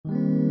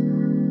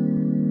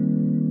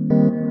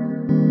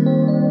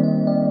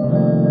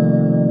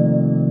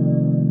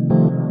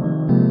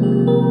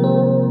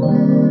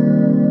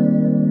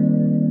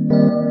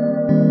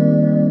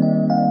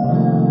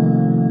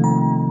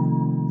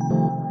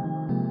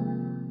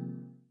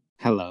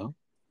Hello.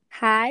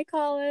 Hi,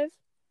 Kalev.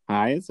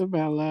 Hi,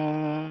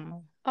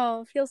 Isabella.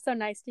 Oh, it feels so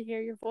nice to hear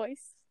your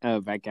voice.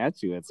 Back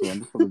at you. It's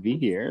wonderful to be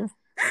here.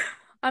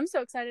 I'm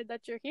so excited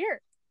that you're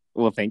here.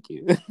 Well, thank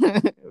you.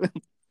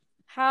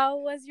 How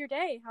was your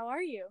day? How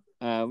are you?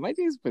 My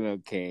day's been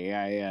okay.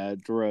 I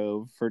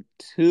drove for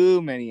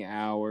too many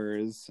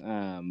hours,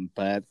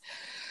 but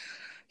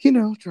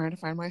trying to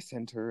find my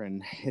center,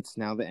 and it's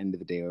now the end of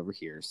the day over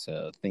here,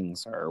 so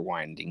things are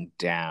winding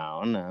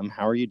down.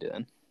 How are you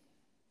doing?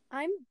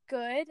 I'm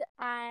good.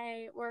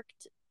 I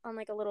worked on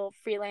like a little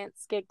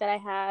freelance gig that I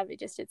have. I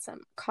just did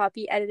some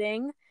copy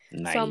editing.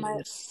 So my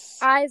Nice.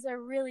 eyes are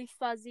really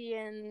fuzzy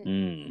and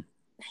Mm.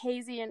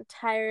 hazy and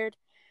tired,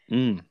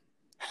 Mm.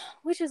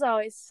 which is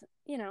always,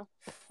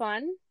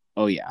 fun.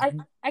 Oh, yeah.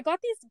 I got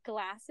these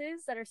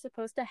glasses that are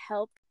supposed to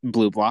help.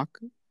 Blue block?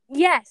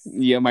 Yes.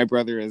 Yeah, my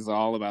brother is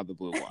all about the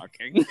blue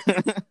blocking.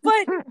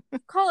 But,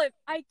 Kalev,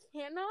 I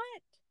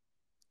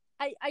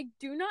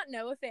do not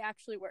know if they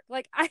actually work.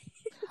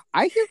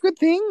 I hear good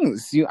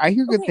things. I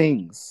hear good Okay,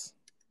 things.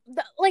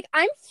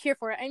 I'm here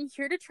for it. I'm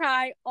here to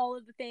try all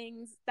of the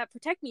things that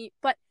protect me.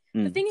 But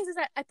the thing is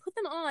that I put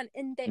them on,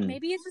 and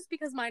maybe it's just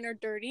because mine are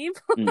dirty.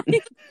 But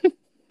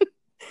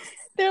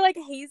they're like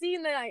hazy,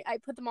 and then I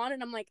put them on,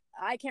 and I'm like,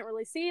 I can't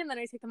really see, and then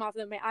I take them off,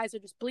 and then my eyes are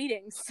just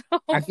bleeding. So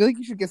I feel like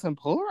you should get some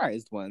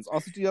polarized ones.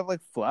 Also, do you have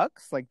like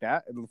Flux like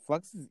that?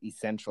 Flux is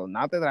essential.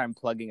 Not that I'm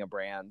plugging a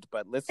brand,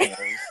 but listeners,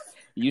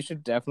 you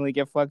should definitely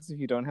get Flux. If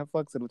you don't have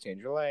Flux, it'll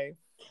change your life.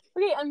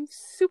 Okay, I'm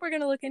super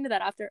gonna look into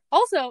that after.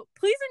 Also,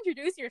 please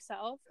introduce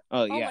yourself.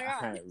 Oh Oh yeah, my god.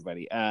 hi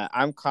everybody.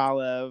 I'm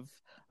Kalev.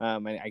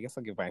 I guess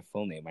I'll give my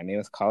full name. My name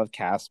is Kalev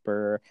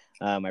Käsper.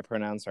 My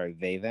pronouns are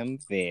they, them,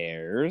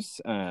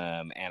 theirs.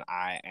 And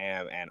I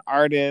am an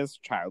artist,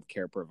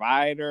 childcare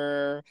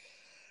provider,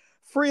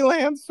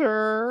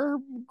 freelancer,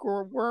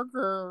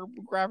 worker,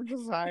 graphic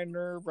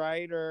designer,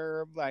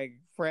 writer, like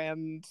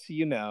friend.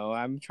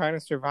 I'm trying to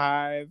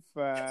survive.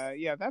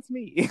 Yeah, that's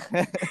me.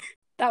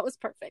 That was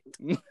perfect.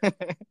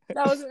 That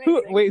was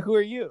amazing. Wait, who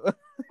are you?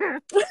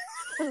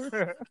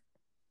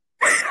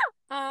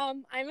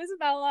 I'm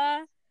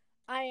Isabella.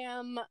 I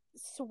am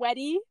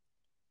sweaty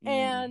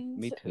and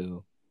me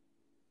too.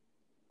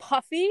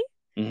 puffy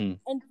Mm-hmm.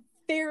 and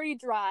very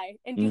dry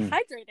and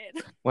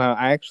dehydrated. Well,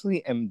 I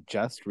actually am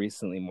just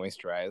recently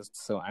moisturized,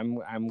 so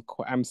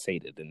I'm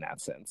sated in that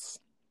sense.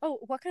 Oh,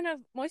 what kind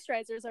of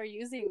moisturizers are you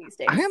using these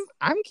days?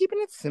 I'm keeping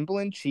it simple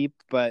and cheap,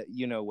 but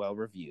well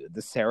reviewed. The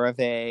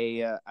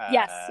CeraVe,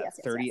 Yes.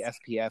 30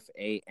 SPF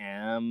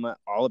AM,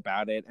 all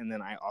about it. And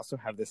then I also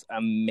have this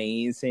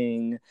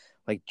amazing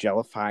like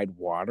gelified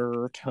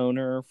water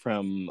toner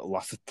from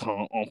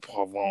L'Occitane en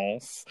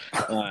Provence,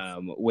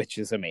 which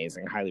is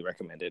amazing. Highly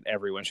recommended.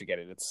 Everyone should get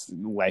it. It's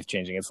life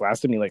changing. It's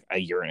lasted me like a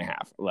year and a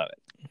half. Love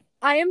it.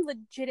 I am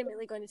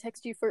legitimately going to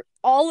text you for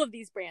all of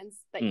these brands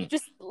that you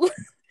just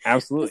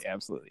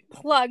absolutely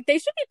plug. They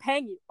should be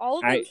paying you. All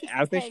of them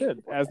as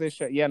they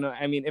should. Yeah, no,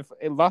 I mean, if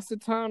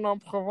L'Occitane en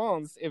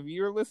Provence, if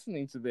you're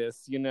listening to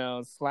this,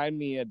 slide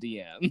me a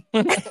DM.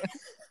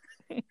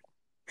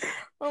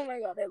 Oh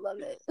my god, I love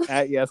it.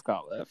 At Yes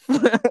Kalev.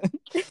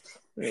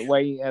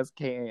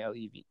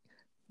 YESKALEV.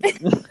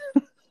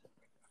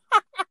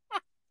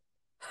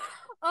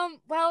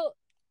 Well,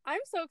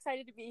 I'm so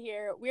excited to be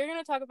here. We're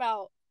gonna talk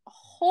about a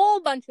whole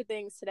bunch of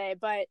things today,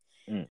 but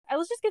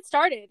let's just get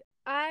started.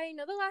 I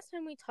know the last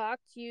time we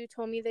talked, you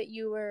told me that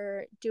you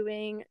were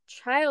doing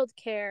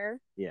childcare.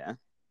 Yeah.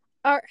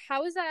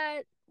 How is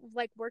that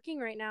like working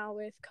right now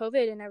with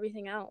COVID and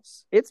everything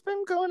else? It's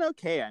been going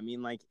okay. I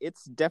mean, like,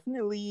 it's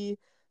definitely.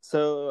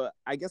 So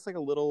I guess like a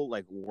little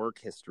like work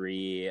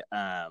history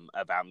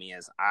about me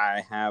is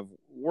I have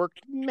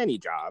worked many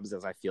jobs,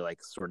 as I feel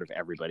like sort of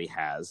everybody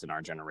has in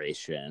our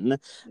generation.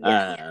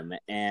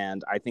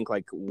 And I think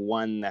like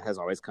one that has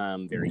always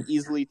come very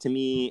easily to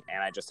me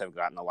and I just have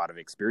gotten a lot of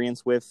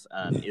experience with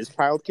is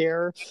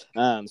childcare.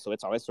 So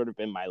it's always sort of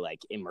been my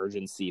like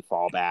emergency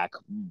fallback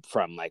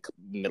from like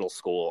middle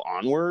school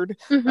onward.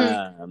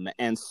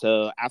 And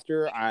so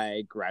after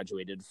I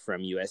graduated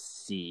from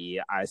USC,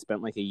 I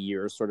spent like a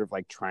year sort of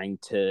like trying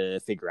to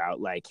figure out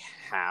like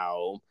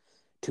how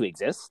to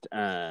exist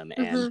and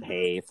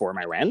pay for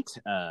my rent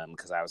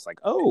because I was like,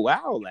 oh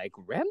wow, like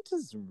rent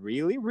is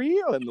really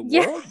real and the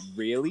world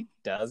really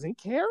doesn't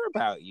care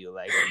about you,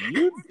 like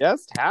you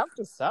just have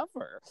to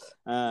suffer.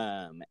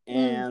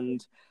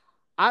 And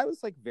I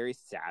was like very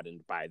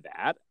saddened by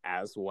that,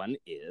 as one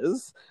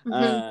is.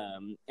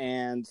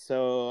 And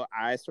so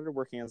I started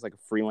working as like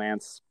a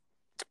freelance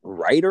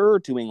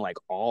writer, doing like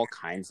all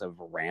kinds of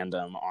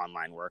random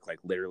online work. Like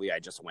literally I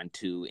just went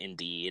to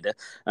Indeed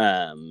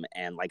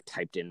and like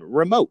typed in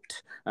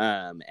remote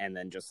and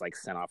then just like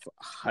sent off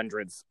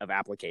hundreds of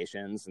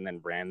applications and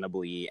then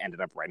randomly ended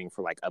up writing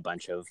for like a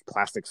bunch of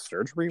plastic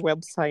surgery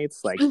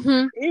websites. Like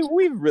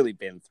we've really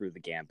been through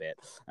the gambit.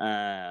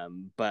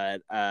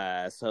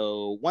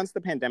 So once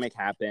the pandemic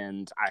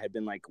happened, I had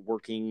been like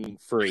working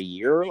for a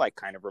year like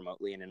kind of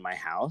remotely and in my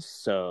house,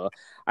 so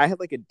I had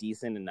like a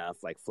decent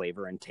enough like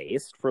flavor and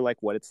taste for like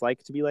what it's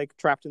like to be like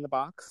trapped in the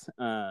box.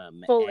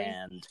 Fully.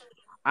 And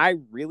I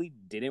really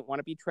didn't want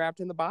to be trapped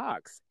in the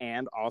box.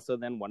 And also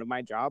then one of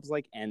my jobs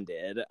like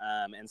ended.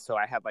 And so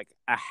I had like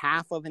a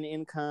half of an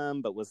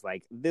income, but was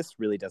like, this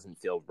really doesn't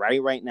feel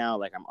right now.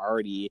 Like I'm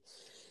already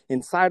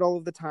inside all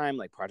of the time.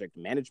 Like project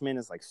management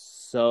is like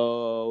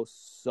so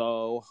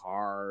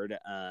hard.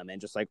 And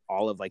just like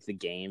all of like the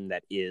game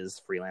that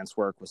is freelance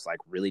work was like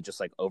really just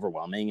like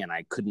overwhelming, and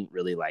I couldn't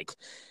really like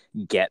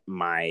get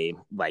my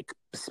like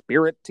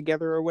spirit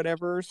together or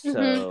whatever.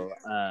 So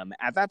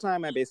at that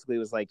time I basically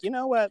was like, you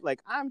know what, like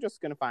I'm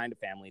just gonna find a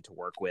family to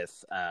work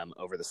with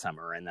over the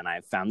summer. And then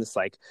I found this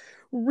like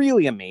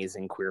really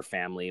amazing queer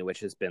family,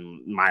 which has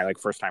been my like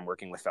first time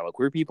working with fellow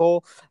queer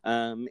people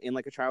in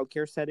like a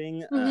childcare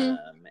setting.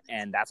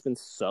 And that's been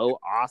so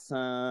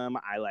awesome.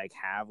 I like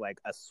have like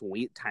a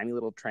sweet tiny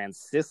little trans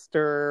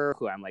sister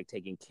who I'm like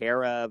taking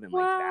care of, and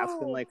like that's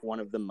been like one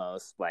of the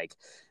most like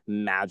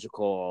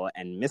magical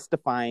and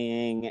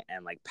mystifying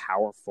and like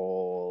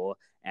powerful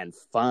and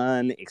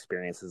fun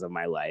experiences of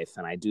my life.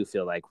 And I do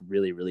feel like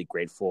really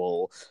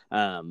grateful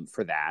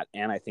for that.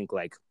 And I think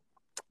like,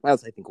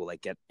 as I think we'll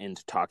like get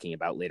into talking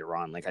about later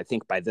on, like I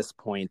think by this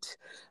point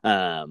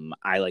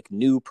I like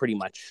knew pretty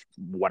much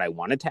what I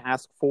wanted to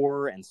ask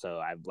for, and so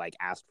I've like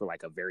asked for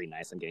like a very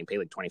nice, I'm getting paid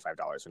like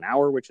 $25 an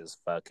hour, which is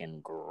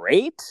fucking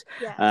great.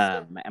 Yes.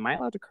 Am I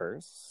allowed to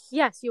curse?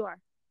 Yes, you are.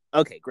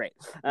 Okay, great.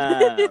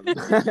 But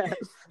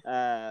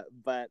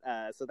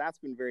so that's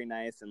been very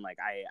nice. And like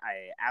I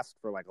asked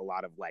for like a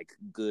lot of like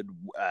good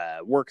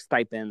work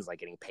stipends, like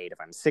getting paid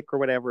if I'm sick or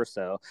whatever.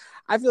 So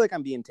I feel like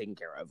I'm being taken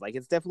care of. Like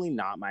it's definitely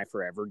not my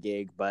forever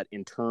gig, but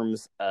in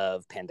terms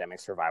of pandemic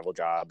survival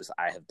jobs,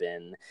 I have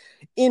been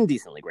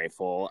indecently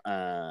grateful.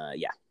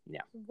 Yeah.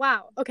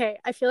 Wow. Okay.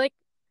 I feel like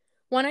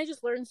I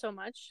just learned so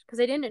much because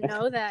I didn't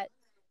know that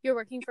you're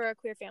working for a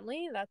queer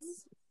family.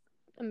 That's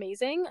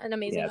amazing, an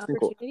amazing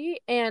opportunity.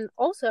 Cool. And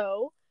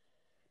also,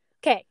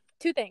 okay,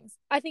 two things.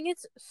 I think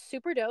it's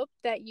super dope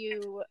that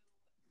you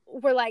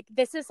were like,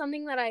 this is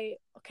something that I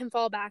can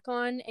fall back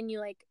on, and you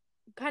like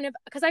kind of,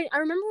 because I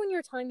remember when you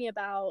were telling me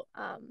about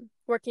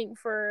working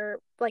for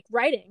like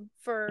writing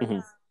for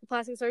a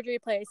plastic surgery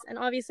place, and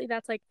obviously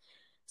that's like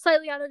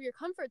slightly out of your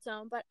comfort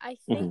zone, but I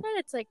think that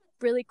it's like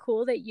really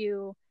cool that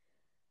you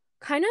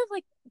kind of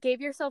like gave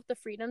yourself the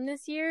freedom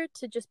this year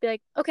to just be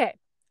like, okay,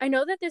 I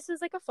know that this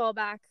is like a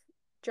fallback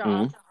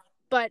job,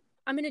 but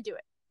I'm gonna do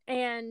it.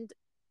 And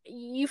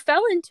you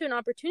fell into an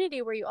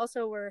opportunity where you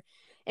also were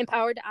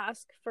empowered to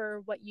ask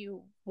for what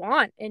you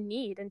want and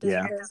need and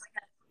deserve.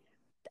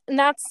 And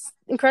that's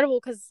incredible,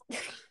 because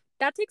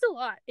that takes a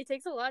lot. It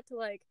takes a lot to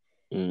like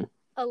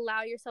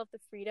allow yourself the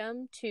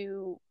freedom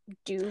to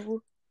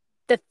do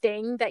the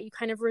thing that you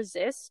kind of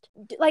resist.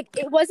 Like,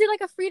 was it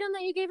like a freedom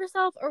that you gave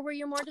yourself, or were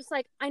you more just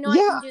like, I know I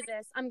can do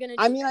this, I'm gonna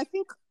do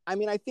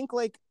it? I think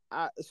like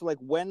so like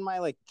when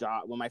my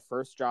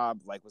first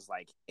job like was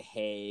like,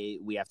 hey,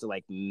 we have to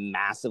like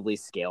massively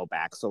scale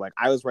back. So like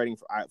I was writing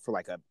for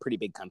like a pretty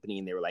big company,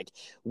 and they were like,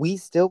 we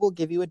still will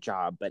give you a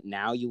job, but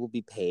now you will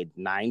be paid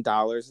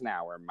 $9 an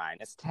hour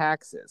minus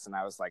taxes. And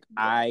I was like,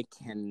 I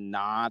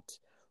cannot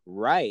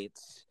write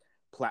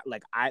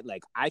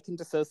I can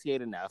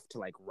dissociate enough to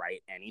like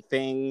write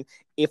anything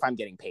if I'm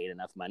getting paid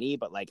enough money,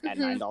 but like at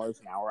 $9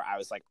 an hour, I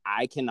was like,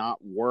 I cannot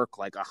work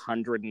like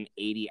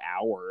 180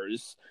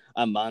 hours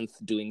a month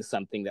doing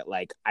something that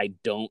like I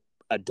don't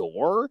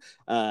adore.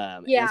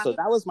 And so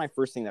that was my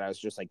first thing that I was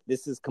just like,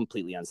 this is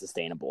completely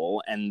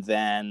unsustainable. And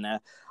then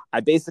I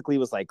basically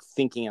was like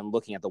thinking and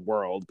looking at the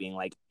world, being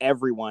like,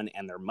 everyone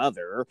and their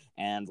mother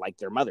and like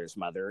their mother's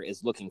mother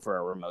is looking for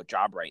a remote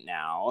job right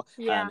now,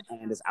 and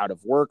is out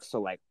of work.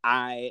 So like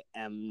I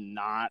am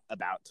not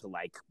about to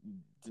like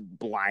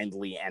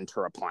blindly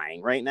enter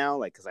applying right now,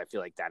 like, because I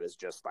feel like that is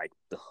just like,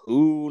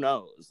 who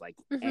knows, like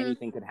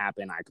anything could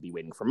happen. I could be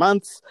waiting for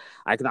months,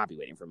 I could not be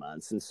waiting for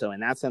months. And so in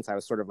that sense, I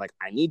was sort of like,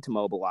 I need to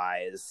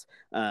mobilize,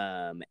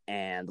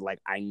 and like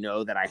I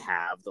know that I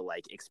have the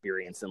like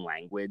experience and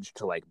language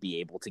to like be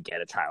able to get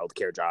a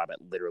childcare job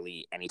at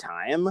literally any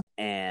time.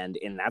 And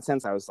in that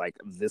sense, I was like,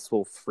 this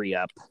will free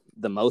up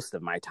the most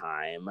of my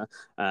time,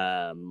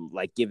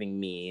 like giving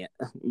me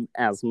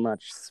as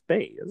much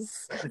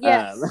space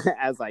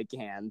as I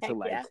can to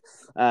like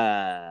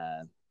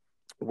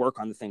work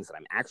on the things that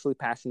I'm actually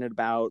passionate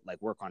about,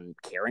 like work on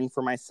caring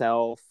for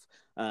myself.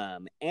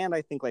 And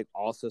I think like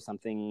also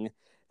something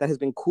that has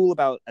been cool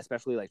about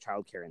especially like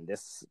childcare in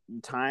this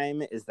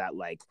time is that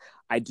like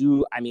I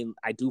do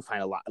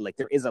find a lot, like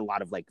there is a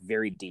lot of like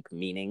very deep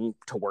meaning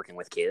to working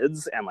with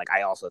kids, and like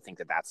I also think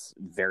that that's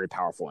very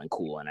powerful and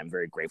cool, and I'm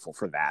very grateful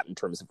for that, in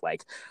terms of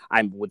like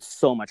I would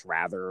so much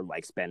rather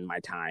like spend my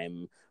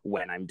time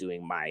when I'm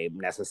doing my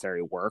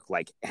necessary work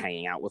like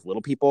hanging out with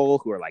little people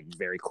who are like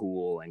very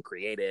cool and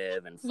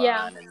creative and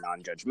fun and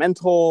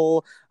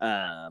non-judgmental,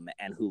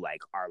 and who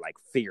like are like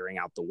figuring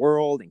out the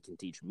world and can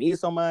teach me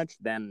so much,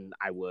 than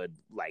I would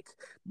like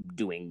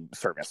doing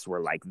service,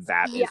 where like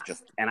that is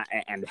just,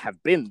 and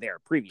have been there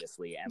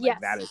previously, and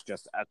like that is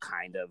just a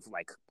kind of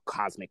like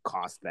cosmic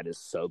cost that is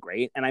so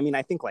great. And I mean,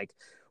 I think like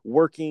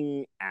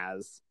working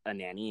as a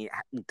nanny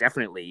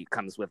definitely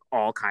comes with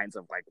all kinds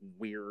of like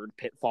weird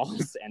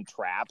pitfalls and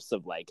traps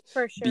of like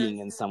For sure. being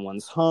in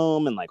someone's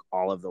home and like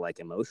all of the like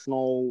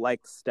emotional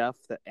like stuff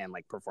that, and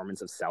like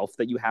performance of self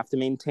that you have to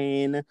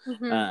maintain,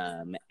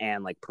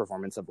 and like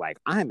performance of like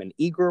I'm an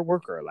eager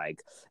worker,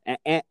 like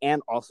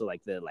and also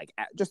like the like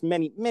just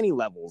many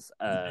levels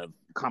of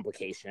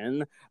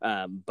complication,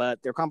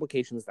 but they're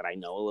complications that I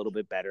know a little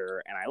bit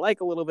better and I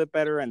like a little bit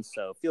better, and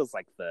so it feels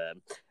like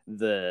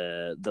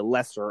the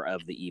lesser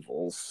of the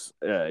evils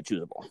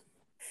choosable.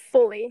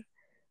 Fully.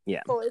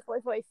 Yeah. Fully.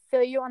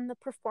 Feel you on the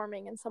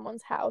performing in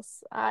someone's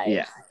house.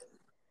 Yeah.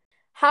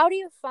 How do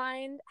you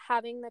find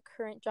having the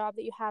current job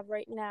that you have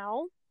right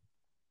now?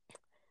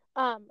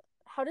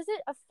 How does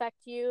it affect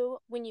you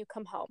when you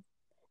come home?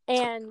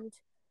 And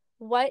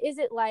what is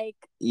it like?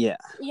 Yeah.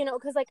 You know,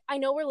 because like I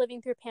know we're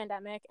living through a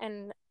pandemic,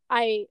 and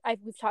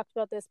we've talked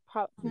about this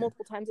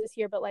multiple times this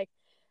year, but like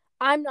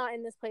I'm not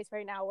in this place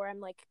right now where I'm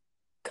like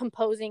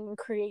composing and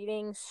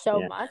creating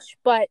so much,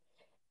 but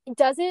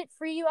does it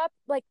free you up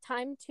like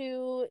time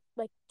to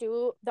like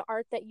do the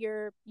art that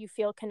you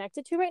feel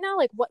connected to right now?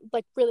 Like what's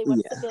the feeling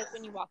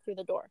when you walk through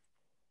the door?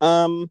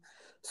 So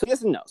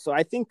yes and no. So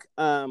I think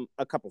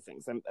a couple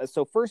things.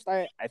 So first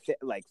I feel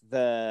like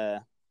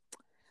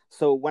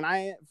so when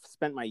I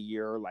spent my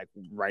year like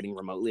writing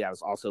remotely, I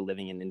was also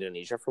living in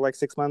Indonesia for like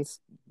 6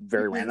 months,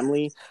 very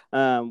randomly,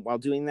 while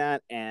doing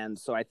that. And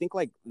so I think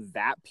like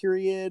that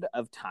period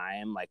of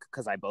time, like,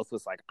 cause I both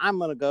was like, I'm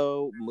going to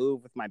go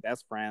move with my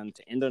best friend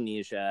to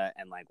Indonesia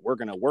and like, we're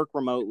going to work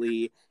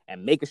remotely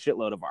and make a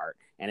shitload of art.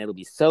 And it'll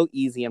be so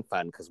easy and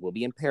fun cause we'll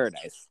be in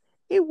paradise.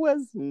 It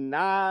was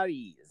not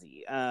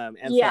easy. So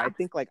I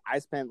think like I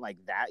spent like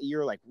that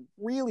year like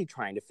really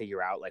trying to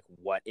figure out like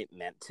what it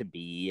meant to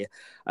be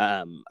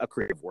a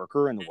creative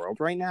worker in the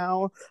world right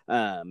now,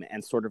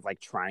 and sort of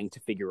like trying to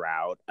figure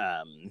out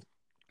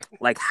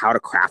like how to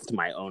craft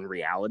my own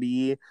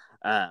reality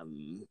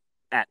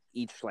at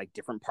each like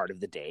different part of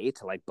the day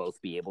to like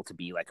both be able to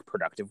be like a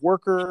productive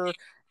worker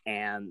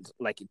and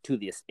like to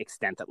the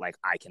extent that like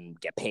I can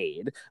get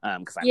paid,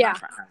 because I'm not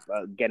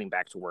trying getting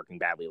back to working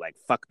badly, like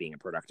fuck being a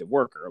productive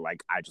worker,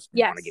 like I just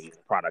want to give you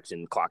the product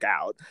and clock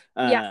out.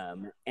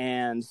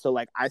 And so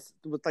like I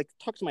would like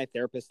talk to my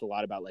therapist a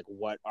lot about like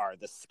what are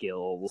the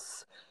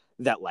skills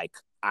that like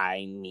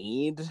I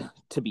need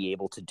to be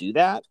able to do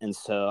that. And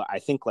so I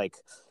think like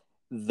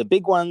the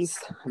big ones,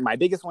 my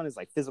biggest one is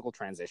like physical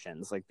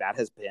transitions. Like that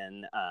has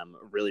been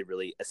really,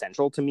 really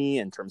essential to me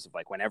in terms of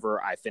like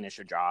whenever I finish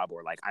a job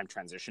or like I'm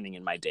transitioning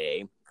in my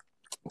day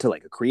to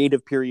like a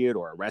creative period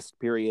or a rest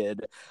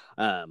period,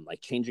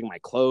 like changing my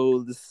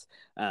clothes,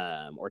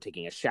 or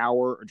taking a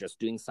shower or just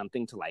doing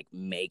something to like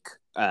make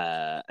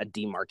a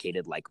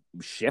demarcated like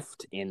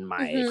shift in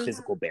my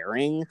physical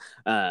bearing,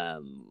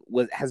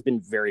 has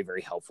been very,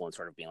 very helpful in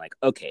sort of being like,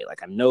 okay,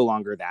 like I'm no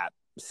longer that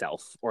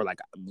self, or like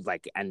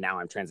and now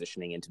I'm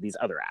transitioning into these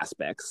other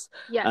aspects.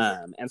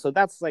 And so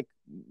that's like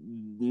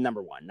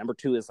number one. Number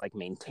two is like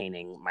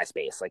maintaining my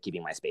space, like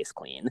keeping my space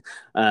clean.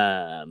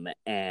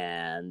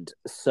 And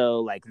so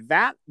like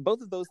that,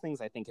 both of those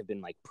things I think have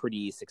been like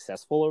pretty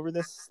successful over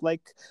this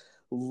like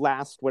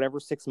last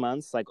whatever 6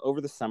 months. Like over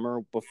the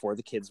summer before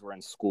the kids were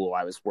in school,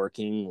 I was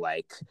working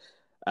like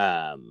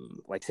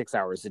 6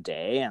 hours a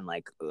day, and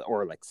like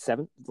or like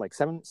seven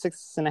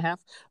 6.5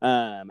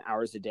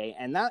 hours a day,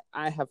 and that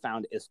I have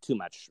found is too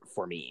much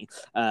for me.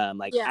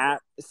 At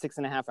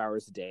 6.5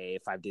 hours a day,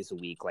 5 days a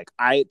week, like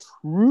I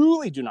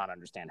truly do not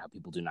understand how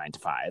people do 9 to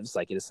 5s.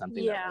 Like it is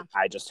something that like,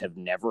 I just have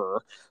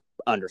never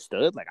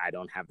understood. Like I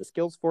don't have the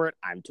skills for it.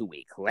 I'm too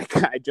weak. Like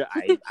I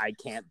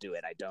can't do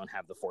it. I don't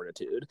have the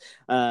fortitude.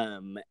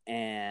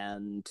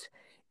 And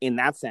in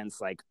that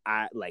sense, like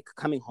I like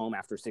coming home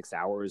after 6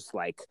 hours,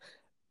 like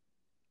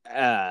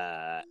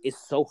is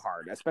so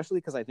hard, especially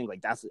because I think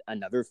like that's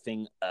another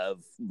thing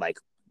of like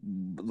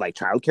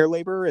childcare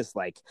labor is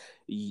like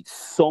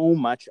so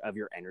much of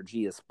your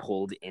energy is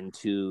pulled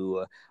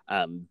into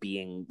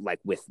being like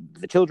with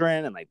the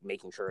children and like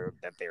making sure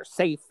that they're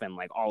safe and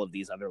like all of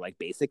these other like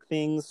basic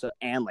things, so,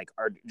 and like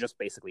are just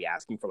basically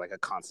asking for like a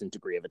constant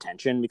degree of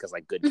attention, because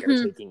like good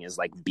caretaking is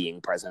like being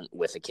present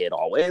with a kid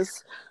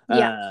always,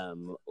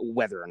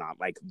 whether or not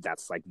like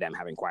that's like them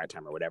having quiet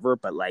time or whatever.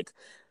 But like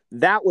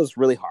that was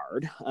really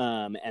hard.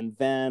 And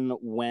then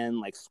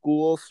when like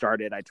school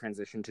started, I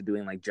transitioned to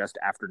doing like just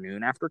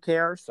afternoon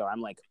aftercare. So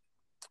I'm like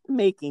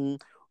making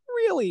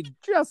really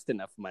just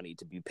enough money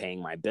to be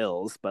paying my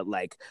bills. But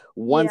like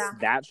once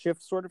that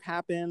shift sort of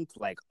happened,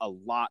 like a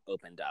lot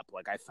opened up.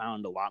 Like I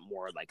found a lot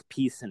more like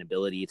peace and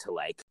ability to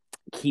like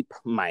keep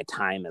my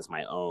time as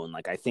my own.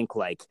 Like I think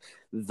like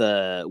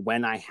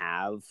when I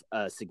have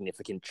a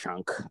significant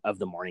chunk of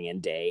the morning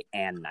and day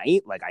and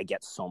night, like I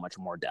get so much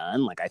more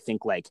done. Like I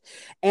think like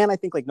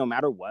no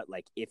matter what,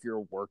 like if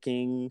you're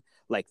working,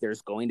 like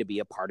there's going to be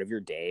a part of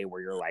your day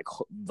where you're like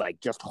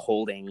just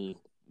holding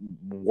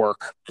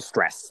work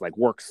stress, like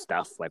work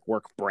stuff, like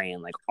work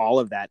brain, like all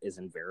of that is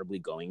invariably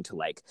going to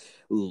like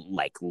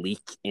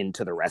leak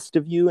into the rest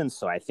of you. And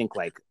so I think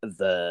like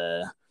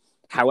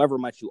however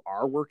much you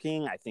are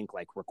working, I think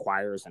like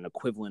requires an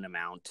equivalent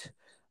amount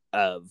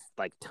of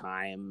like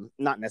time,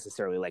 not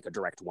necessarily like a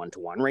direct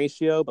one-to-one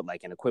ratio, but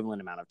like an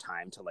equivalent amount of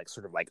time to like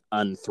sort of like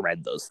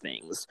unthread those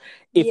things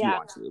if you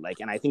want to. Like,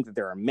 and I think that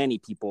there are many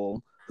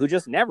people who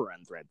just never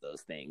unthread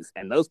those things,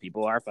 and those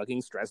people are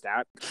fucking stressed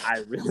out. I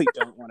really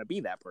don't want to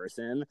be that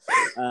person.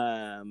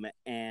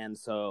 And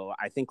so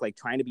I think like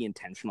trying to be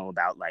intentional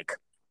about like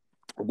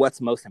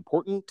what's most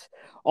important,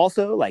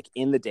 also like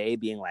in the day,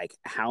 being like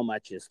how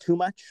much is too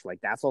much, like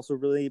that's also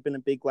really been a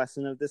big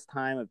lesson of this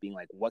time, of being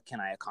like what can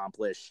I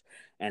accomplish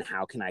and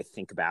how can I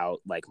think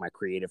about like my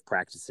creative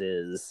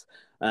practices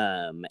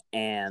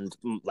and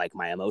like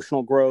my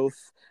emotional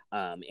growth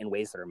in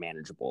ways that are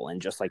manageable,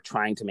 and just like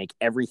trying to make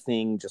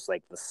everything just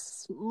like the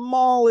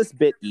smallest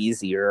bit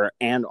easier,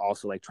 and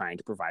also like trying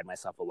to provide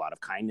myself a lot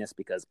of kindness,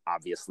 because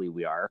obviously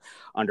we are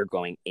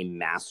undergoing a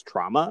mass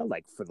trauma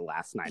like for the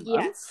last 9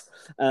 months.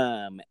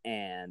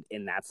 And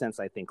in that sense,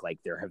 I think like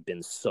there have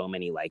been so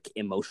many like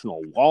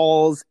emotional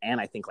walls, and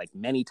I think like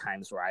many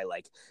times where I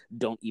like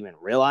don't even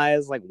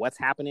realize like what's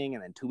happening,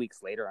 and then 2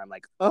 weeks later I'm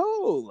like,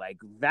 oh, like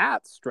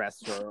that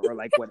stressor or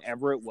like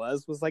whatever it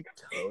was like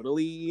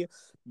totally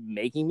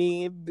making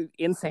me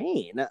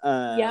insane.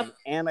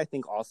 And I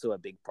think also a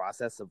big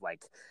process of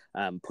like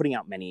putting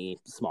out many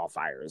small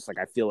fires. Like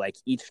I feel like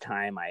each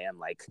time I am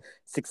like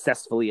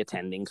successfully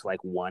attending to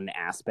like one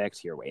aspect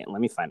here. Wait, let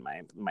me find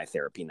my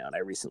therapy note. I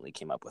recently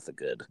came up with a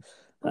good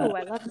I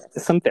love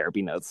this. some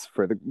therapy notes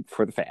for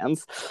the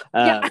fans.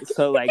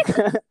 So like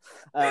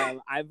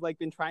I've like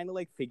been trying to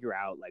like figure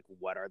out like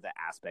what are the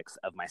aspects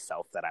of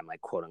myself that I'm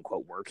like quote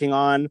unquote working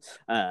on,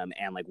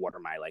 and like what are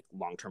my like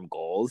long-term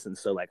goals. And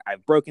so like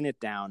I've broken it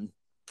down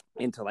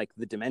into like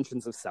the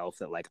dimensions of self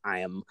that like I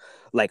am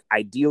like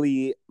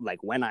ideally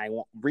like when I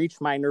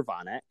reach my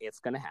nirvana, it's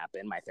gonna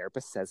happen. My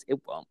therapist says it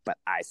won't, but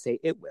I say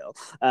it will.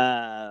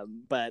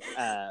 But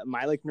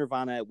my like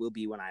nirvana will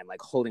be when I'm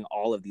like holding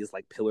all of these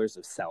like pillars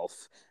of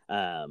self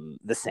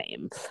the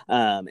same.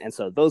 And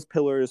so those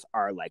pillars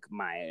are like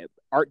my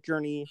art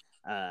journey,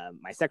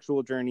 my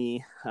sexual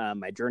journey,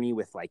 my journey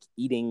with like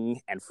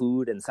eating and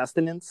food and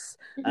sustenance,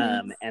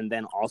 and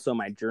then also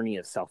my journey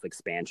of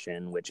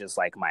self-expansion, which is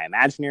like my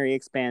imaginary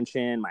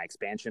expansion, my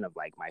expansion of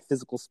like my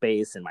physical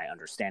space and my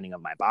understanding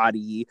of my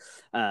body,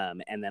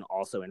 and then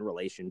also in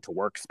relation to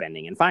work,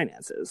 spending, and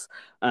finances.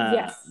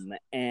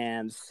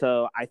 And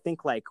so I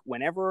think like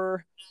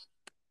whenever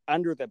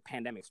under the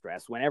pandemic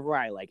stress, whenever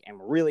I like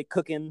am really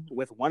cooking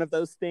with one of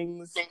those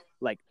things,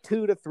 like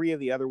 2 to 3 of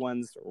the other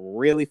ones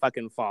really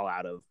fucking fall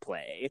out of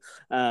play.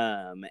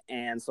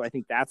 And so I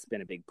think that's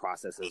been a big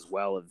process as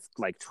well, of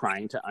like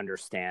trying to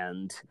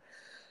understand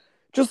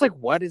just like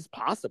what is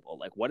possible,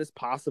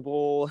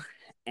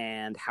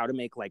 and how to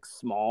make like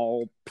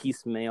small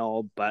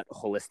piecemeal but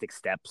holistic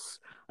steps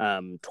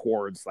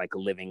towards like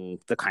living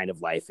the kind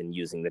of life and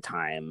using the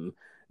time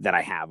that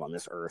I have on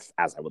this earth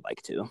as I would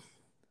like to.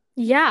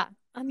 Yeah.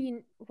 I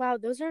mean, wow,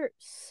 those are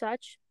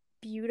such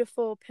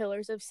beautiful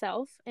pillars of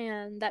self,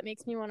 and that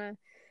makes me want to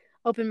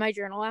open my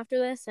journal after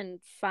this and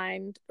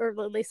find, or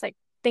at least like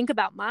think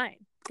about mine.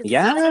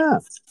 Yeah.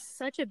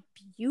 Such a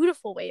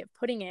beautiful way of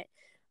putting it.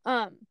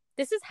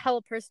 This is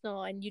hella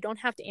personal, and you don't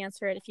have to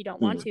answer it if you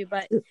don't want to,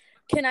 but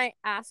can I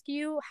ask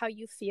you how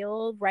you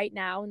feel right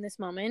now in this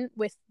moment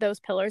with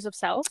those pillars of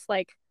self?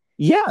 Like,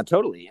 yeah,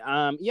 totally.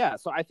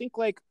 So I think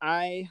like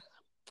I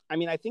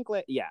think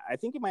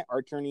in my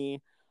art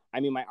journey,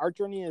 my art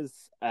journey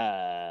is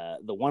the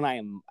one I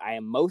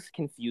am most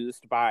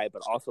confused by,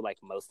 but also like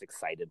most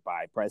excited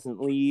by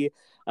presently.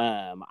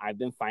 I've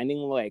been finding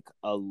like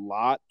a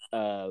lot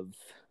of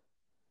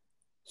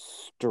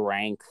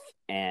strength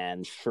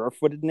and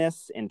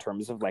sure-footedness in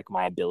terms of like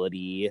my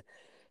ability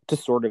to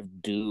sort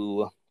of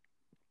do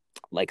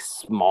like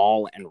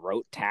small and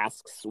rote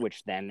tasks,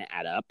 which then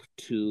add up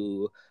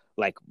to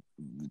like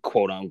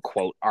quote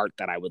unquote art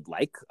that I would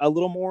like a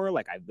little more.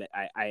 Like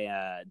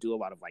I do a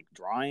lot of like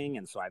drawing,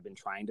 and so I've been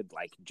trying to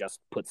like just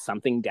put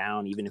something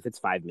down, even if it's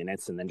 5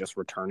 minutes, and then just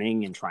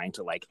returning and trying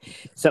to like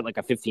set like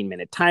a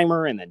 15-minute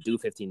timer and then do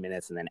 15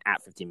 minutes, and then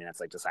at 15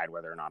 minutes like decide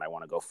whether or not I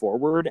want to go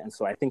forward. And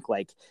so I think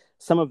like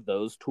some of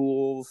those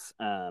tools,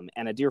 and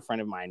a dear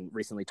friend of mine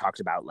recently talked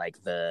about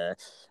like the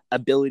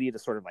ability to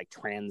sort of like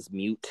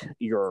transmute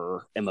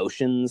your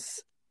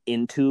emotions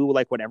into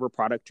like whatever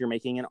product you're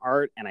making in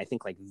art. And I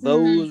think like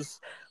those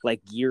like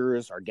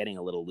gears are getting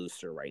a little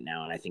looser right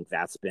now, and I think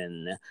that's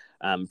been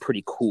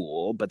pretty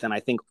cool. But then I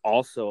think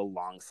also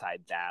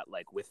alongside that,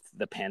 like with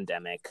the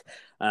pandemic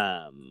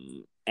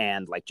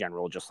and like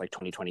general just like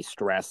 2020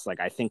 stress, like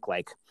I think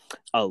like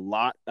a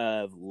lot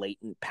of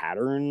latent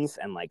patterns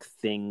and like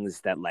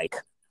things that like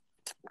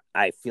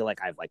I feel like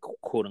I've like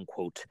quote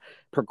unquote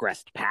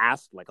progressed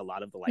past, like a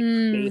lot of the like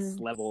base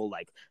level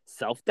like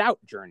self-doubt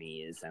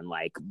journeys, and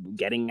like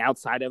getting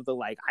outside of the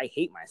like I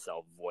hate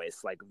myself voice,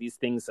 like these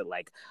things that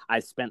like I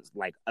spent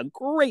like a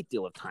great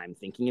deal of time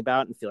thinking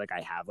about and feel like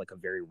I have like a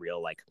very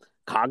real like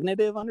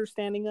cognitive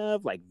understanding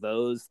of, like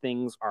those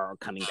things are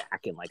coming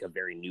back in like a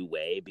very new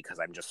way because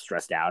I'm just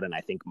stressed out. And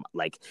I think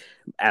like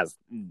as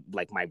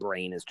like my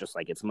brain is just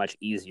like, it's much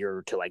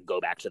easier to like go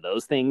back to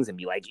those things and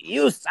be like,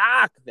 you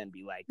suck, than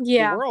be like,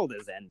 the world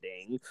is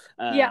ending.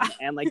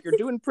 And like, you're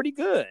doing pretty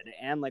good.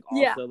 And like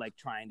also like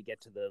trying to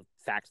get to the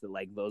fact that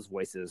like those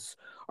voices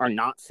are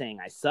not saying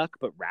I suck,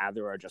 but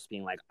rather are just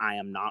being like, I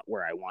am not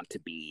where I want to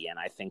be. And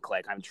I think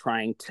like I'm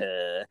trying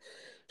to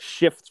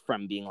shift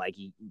from being like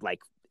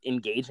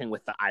engaging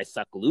with the I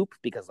suck loop,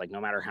 because like no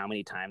matter how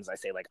many times I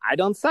say like I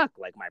don't suck,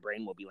 like my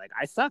brain will be like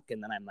I suck,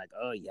 and then I'm like,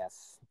 oh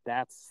yes,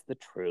 that's the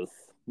truth,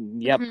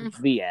 yep,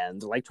 the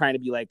end. Like trying to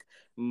be like,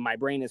 my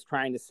brain is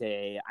trying to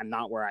say I'm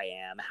not where I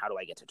am, how do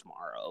I get to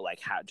tomorrow,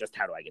 like how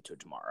do I get to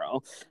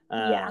tomorrow.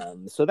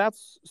 So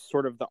that's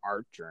sort of the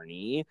art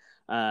journey.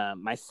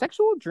 My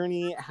sexual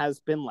journey has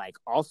been like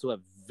also a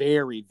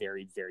very,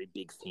 very, very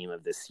big theme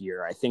of this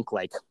year. I think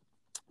like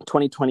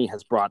 2020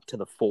 has brought to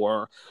the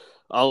fore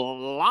a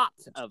lot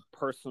of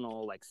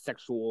personal like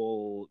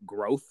sexual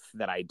growth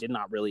that I did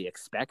not really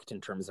expect, in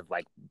terms of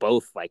like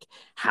both like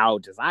how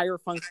desire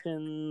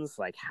functions,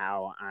 like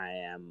how I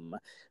am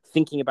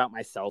thinking about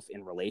myself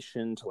in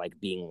relation to like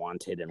being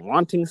wanted and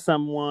wanting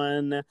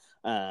someone.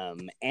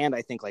 And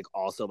I think like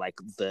also like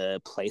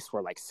the place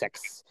where like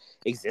sex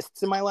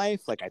exists in my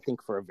life. Like I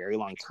think for a very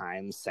long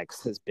time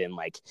sex has been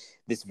like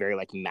this very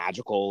like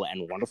magical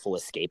and wonderful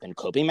escape and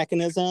coping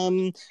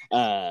mechanism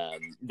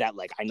that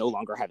like I no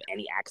longer have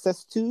any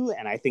access to.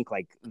 And I think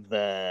like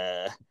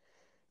the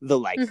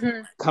like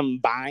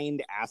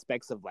combined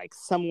aspects of like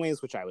some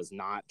ways which I was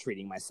not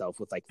treating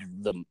myself with like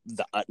the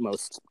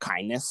utmost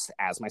kindness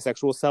as my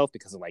sexual self,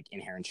 because of like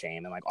inherent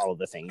shame and like all of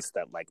the things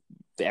that like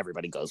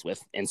everybody goes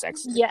with in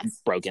sex,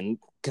 broken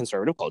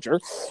conservative culture.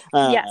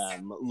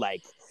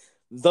 Like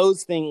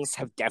those things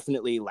have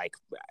definitely like,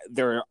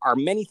 there are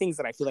many things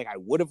that I feel like I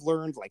would have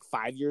learned like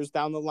 5 years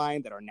down the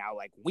line that are now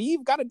like,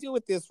 we've got to deal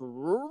with this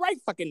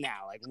right fucking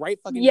now, like right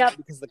fucking now,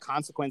 because the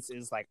consequence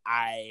is like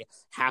I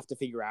have to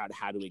figure out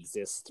how to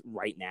exist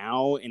right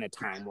now in a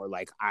time where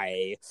like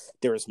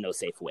there is no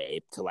safe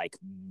way to like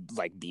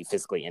be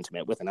physically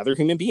intimate with another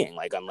human being,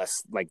 like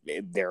unless like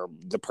they're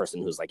the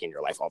person who's like in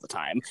your life all the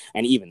time,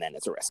 and even then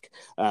it's a risk.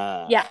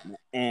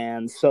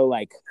 And so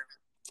like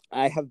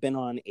I have been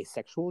on a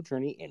sexual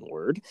journey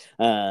inward.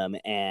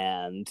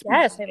 And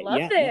I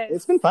love this.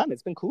 It's been fun.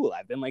 It's been cool.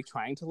 I've been like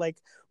trying to like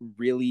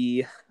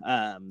really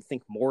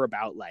think more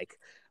about like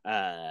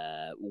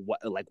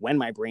like when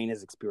my brain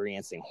is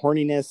experiencing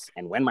horniness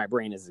and when my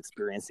brain is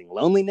experiencing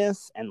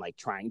loneliness, and like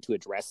trying to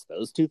address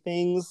those two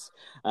things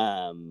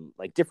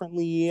like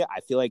differently.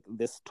 I feel like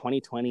this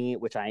 2020,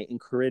 which I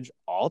encourage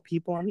all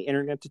people on the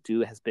internet to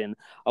do, has been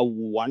a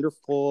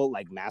wonderful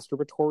like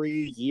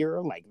masturbatory year.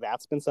 Like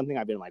that's been something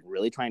I've been like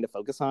really trying to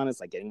focus on, is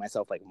like getting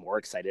myself like more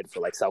excited for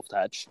like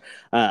self-touch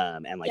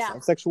and like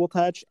self-sexual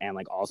touch, and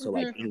like also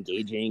like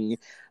engaging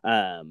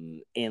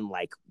in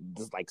like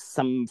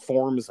some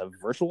forms of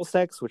virtual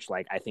sex, which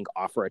like I think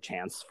offer a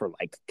chance for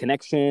like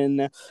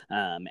connection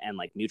and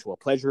like mutual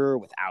pleasure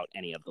without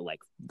any of the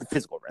like the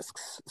physical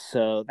risks.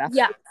 So that's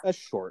a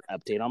short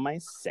update on my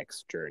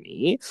sex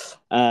journey.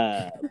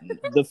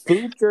 The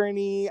food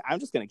journey, I'm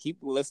just gonna keep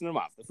listing them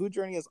off. The food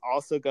journey is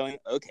also going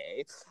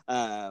okay.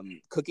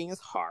 Cooking is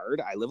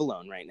hard. I live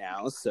alone right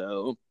now,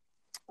 so,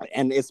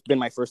 and it's been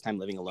my first time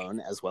living alone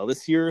as well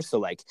this year, so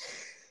like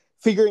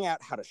figuring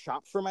out how to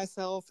shop for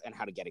myself and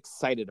how to get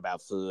excited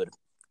about food,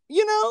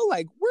 you know,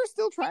 like we're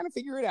still trying to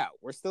figure it out.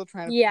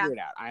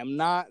 I'm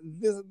not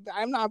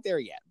there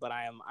yet, but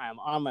I'm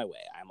on my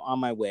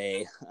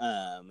way.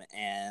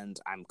 And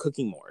I'm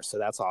cooking more, so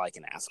that's all I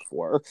can ask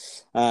for.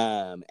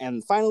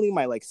 And finally,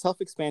 my like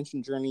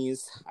self-expansion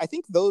journeys, I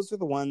think those are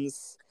the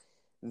ones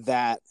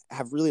that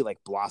have really like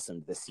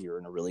blossomed this year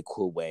in a really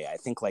cool way. I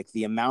think like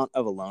the amount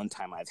of alone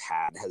time I've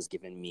had has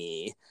given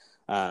me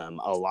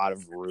a lot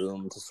of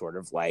room to sort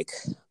of like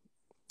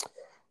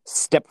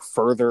step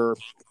further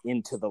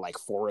into the like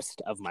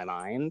forest of my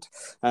mind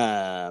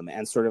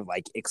and sort of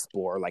like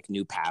explore like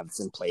new paths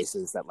and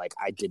places that like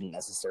I didn't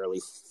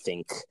necessarily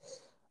think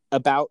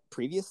about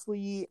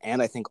previously. And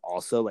I think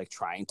also like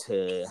trying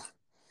to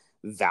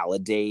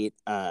validate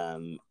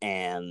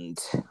and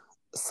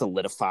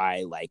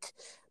solidify like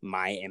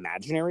my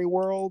imaginary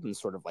world and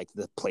sort of like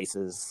the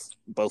places,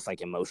 both like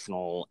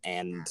emotional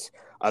and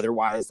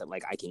otherwise, that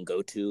like I can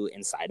go to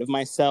inside of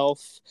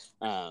myself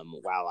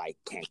while I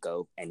can't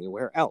go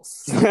anywhere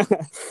else.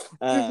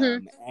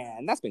 And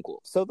that's been cool.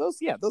 So those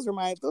are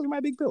my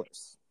big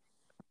pillars.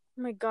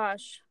 Oh my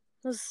gosh,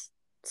 that was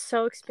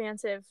so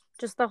expansive,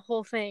 just the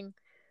whole thing.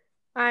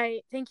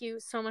 I thank you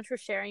so much for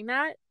sharing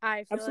that.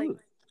 I feel Absolutely.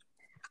 like,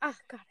 oh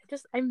god,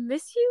 I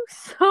miss you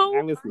so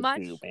I miss you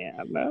much too,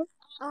 man.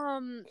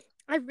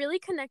 I really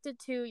connected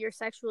to your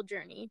sexual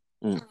journey.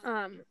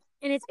 And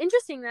it's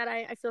interesting that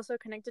I feel so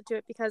connected to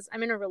it because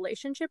I'm in a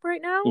relationship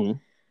right now.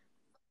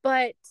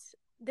 But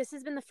this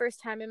has been the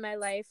first time in my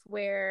life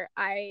where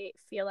I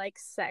feel like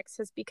sex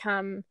has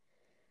become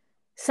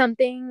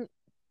something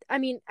I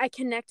mean, I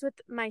connect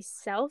with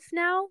myself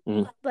now,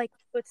 like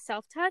with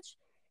self-touch,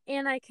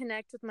 and I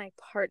connect with my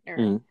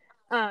partner.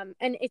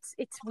 And it's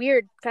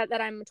weird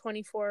that I'm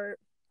 24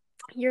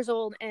 years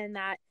old and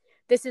that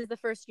this is the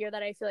first year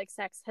that I feel like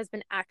sex has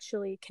been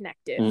actually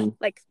connective,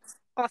 like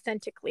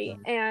authentically.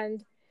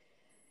 And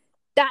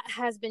that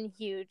has been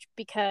huge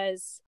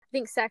because I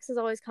think sex has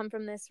always come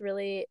from this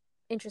really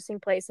interesting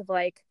place of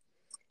like,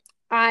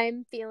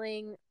 I'm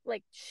feeling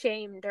like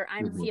shamed or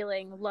I'm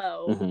feeling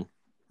low.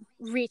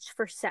 Reach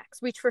for sex,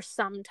 reach for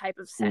some type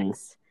of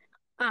sex.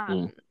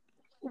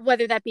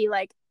 Whether that be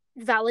like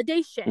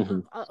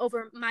validation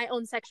over my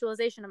own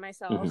sexualization of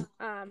myself,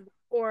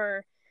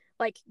 or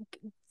like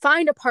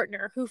find a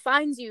partner who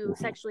finds you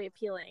sexually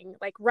appealing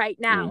like right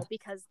now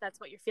because that's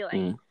what you're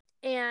feeling.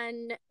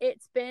 And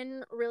it's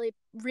been really,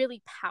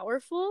 really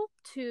powerful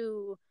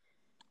to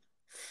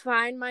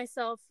find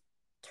myself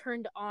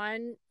turned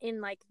on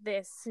in like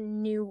this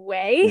new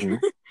way.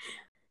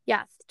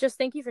 Yeah, just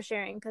thank you for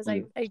sharing because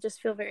I just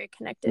feel very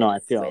connected. No, I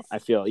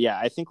feel yeah,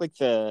 I think like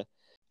the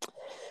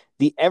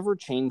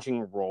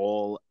ever-changing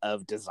role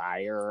of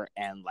desire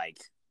and like,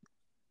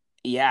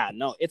 yeah,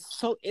 no, it's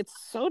so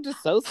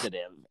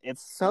dissociative.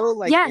 It's so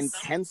like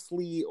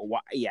intensely,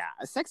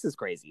 sex is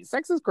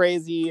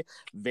crazy,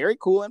 very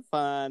cool and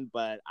fun,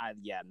 but I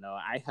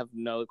have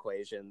no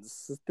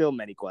equations, still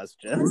many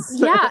questions.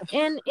 Yeah,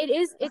 and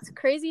it's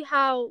crazy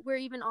how we're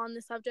even on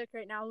the subject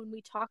right now when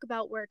we talk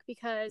about work,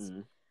 because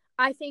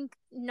I think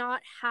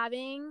not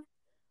having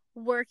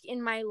work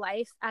in my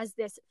life as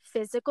this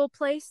physical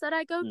place that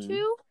I go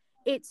to,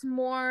 it's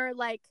more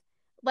like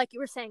you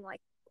were saying,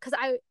 like, because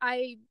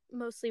I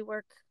mostly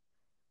work,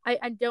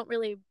 I'm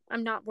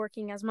not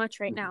working as much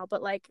right now,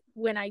 but like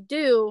when I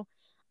do,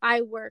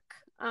 I work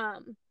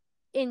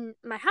in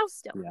my house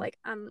still. Like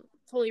I'm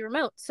fully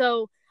remote,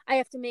 so I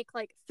have to make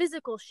like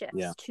physical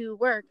shifts to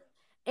work,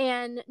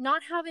 and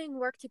not having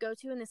work to go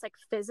to in this like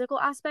physical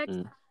aspect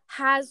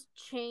has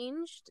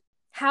changed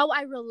how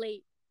I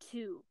relate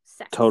to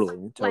sex.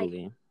 Totally.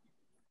 Like,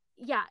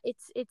 yeah,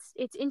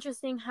 it's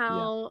interesting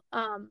how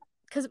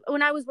because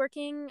when I was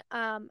working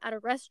at a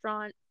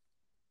restaurant,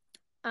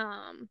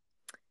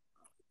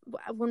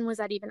 when was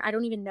that even? I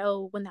don't even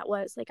know when that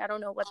was. Like, I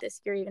don't know what this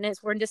year even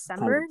is. We're in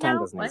December now. Time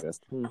doesn't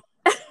exist.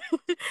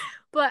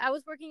 But I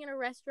was working in a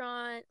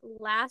restaurant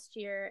last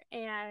year,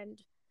 and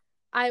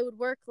I would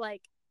work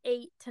like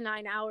 8 to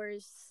 9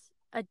 hours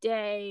a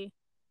day,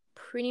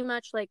 pretty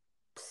much like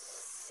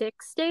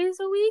 6 days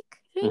a week,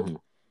 I think.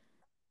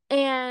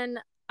 And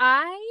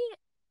I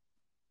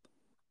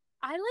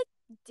like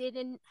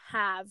didn't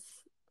have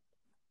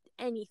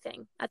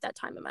anything at that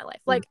time in my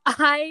life. Like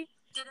I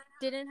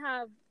didn't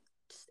have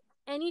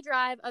any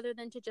drive other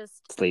than to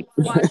just sleep,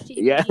 watch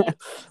TV,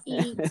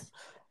 eat,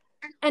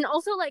 and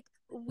also like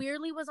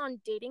weirdly was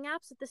on dating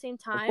apps at the same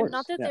time.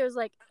 Not that there's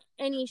like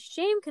any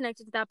shame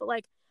connected to that, but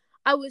like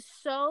I was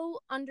so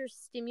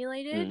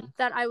understimulated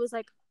that I was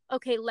like,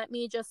 okay, let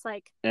me just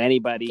like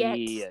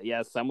anybody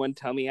someone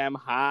tell me I'm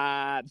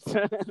hot.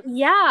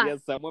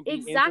 Someone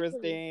be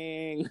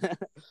interesting.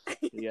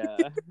 No,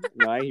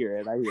 I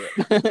hear it.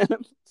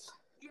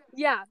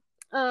 Yeah.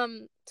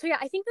 So yeah,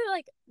 I think that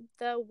like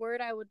the word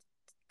I would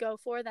go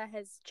for that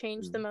has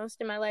changed the most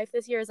in my life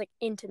this year is like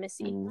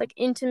intimacy. Like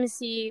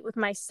intimacy with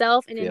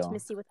myself and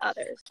intimacy with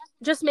others.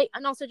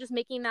 And also just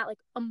making that like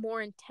a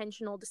more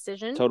intentional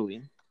decision.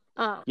 Totally.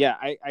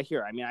 I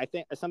hear. I mean, I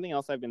think something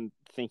else I've been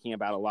thinking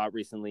about a lot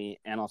recently,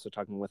 and also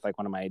talking with like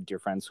one of my dear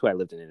friends who I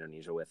lived in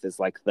Indonesia with, is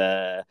like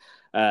the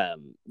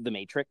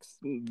Matrix,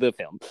 the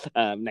film,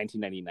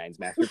 1999's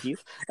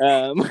masterpiece.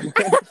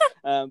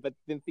 But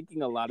been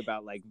thinking a lot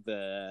about like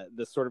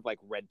the sort of like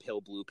red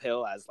pill, blue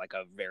pill as like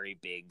a very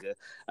big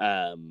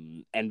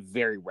and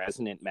very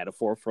resonant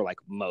metaphor for like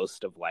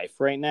most of life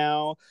right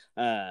now.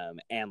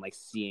 And like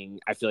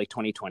I feel like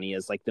 2020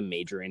 is like the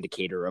major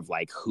indicator of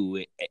like who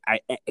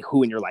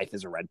in your life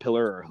is a red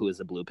pillar or who is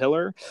a blue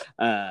pillar.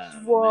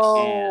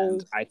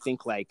 And I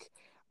think like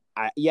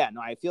I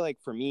feel like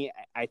for me,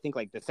 I think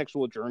like the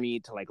sexual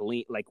journey to like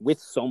lean, like with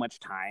so much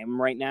time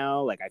right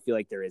now, like I feel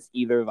like there is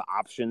either the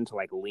option to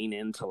like lean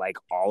into like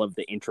all of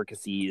the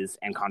intricacies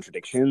and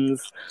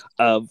contradictions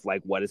of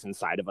like what is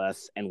inside of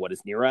us and what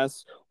is near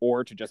us,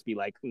 or to just be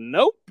like,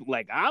 nope,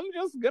 like I'm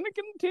just gonna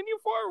continue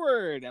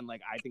forward. And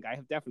like I think I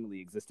have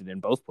definitely existed in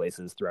both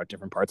places throughout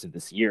different parts of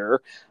this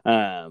year.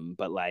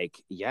 But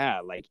like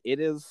like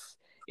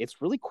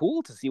it's really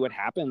cool to see what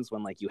happens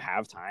when like you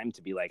have time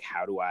to be like,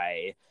 how do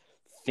I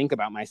think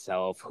about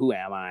myself? Who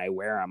am I?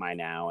 Where am I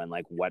now? And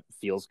like what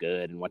feels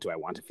good and what do I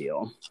want to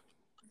feel?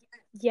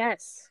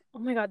 Yes. Oh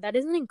my God, that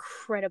is an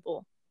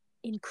incredible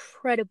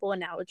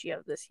analogy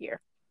of this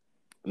year.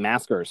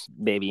 Maskers,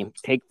 baby.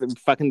 Take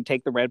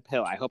the red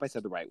pill. I hope I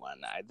said the right one.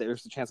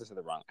 There's a chance I said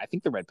it wrong. I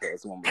think the red pill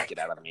is the one where you get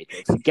out of the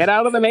matrix. Get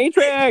out of the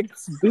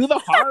matrix. Do the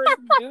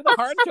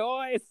hard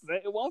choice.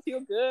 It won't feel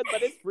good,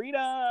 but it's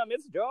freedom.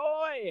 It's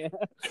joy.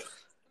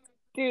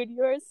 Dude,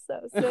 you're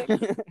so sick.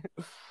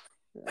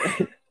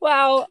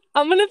 Wow,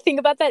 I'm gonna think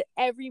about that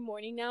every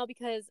morning now,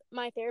 because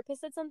my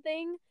therapist said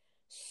something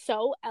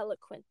so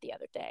eloquent the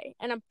other day,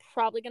 and I'm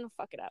probably gonna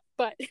fuck it up,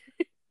 but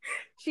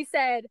she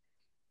said,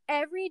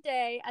 every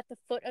day at the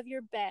foot of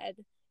your bed,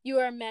 you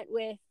are met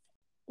with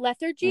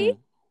lethargy,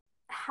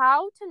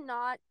 how to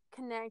not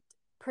connect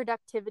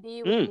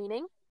productivity with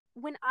meaning.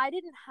 When I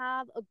didn't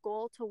have a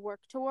goal to work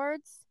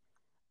towards,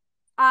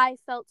 I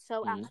felt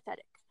so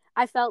apathetic.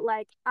 I felt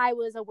like I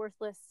was a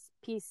worthless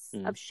piece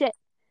of shit.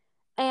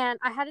 And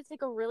I had to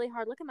take a really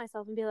hard look at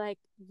myself and be like,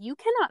 you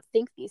cannot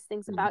think these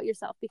things about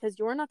yourself, because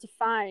you're not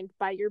defined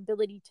by your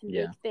ability to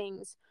make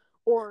things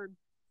or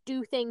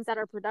do things that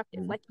are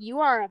productive. Like, you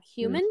are a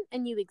human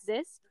and you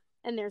exist,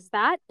 and there's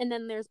that, and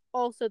then there's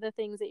also the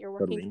things that you're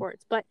working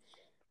towards. But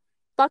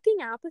fucking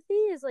apathy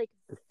is like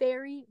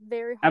very,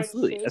 very hard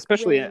to shake,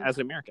 especially as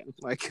an American.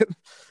 Like,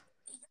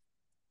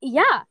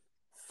 yeah,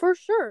 for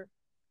sure.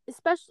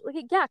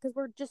 Especially, yeah, because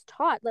we're just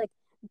taught like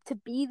to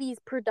be these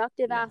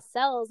productive ass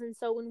cells, and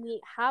so when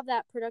we have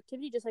that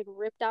productivity just like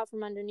ripped out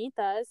from underneath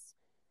us,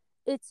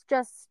 it's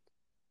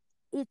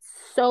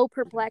so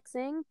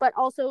perplexing, but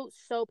also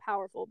so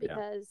powerful,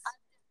 because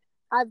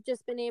I've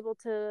just been able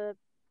to,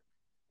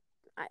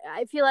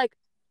 I feel like,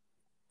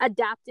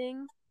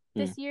 adapting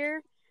this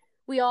year.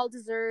 We all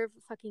deserve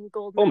fucking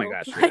gold medal. Oh my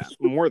gosh, yeah.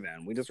 More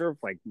than. We deserve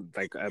what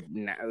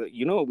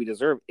we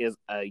deserve is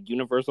a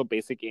universal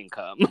basic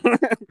income.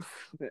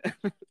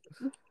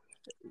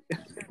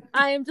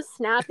 I am just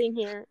snapping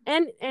here,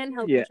 and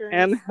health insurance.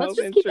 And health Let's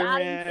just insurance, keep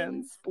adding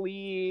things,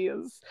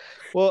 please.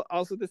 Well,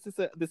 also this is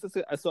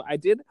so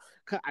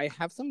I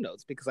have some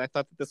notes because I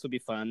thought that this would be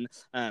fun,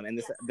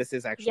 and this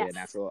is actually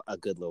a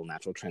good little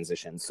natural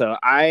transition. So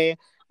I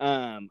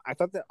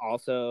thought that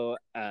also,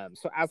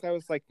 so as I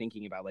was like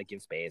thinking about like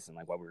Give Space and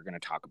like what we were going to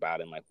talk about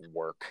and like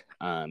work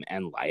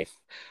and life,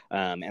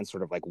 and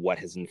sort of like what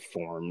has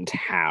informed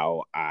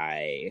how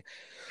I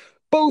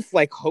both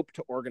like hope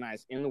to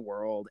organize in the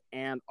world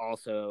and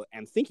also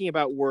am thinking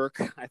about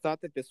work, I thought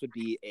that this would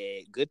be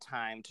a good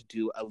time to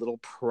do a little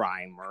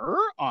primer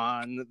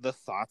on the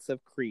thoughts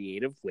of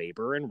creative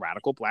labor and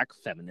radical Black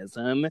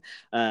feminism,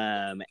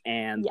 and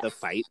the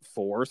fight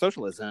for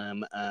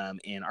socialism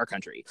in our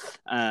country.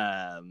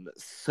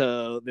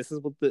 So this is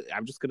what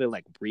I'm just gonna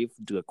like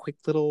do a quick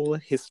little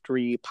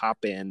history,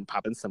 pop in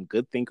some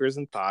good thinkers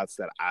and thoughts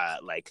that I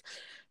like.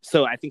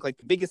 So I think like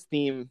the biggest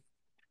theme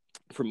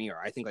for me, or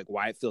I think like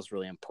why it feels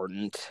really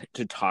important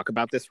to talk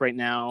about this right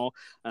now,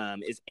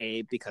 is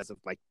because of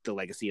like the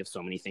legacy of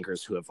so many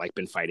thinkers who have like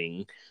been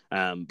fighting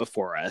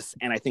before us.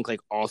 And I think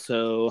like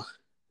also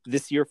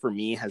this year for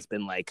me has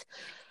been like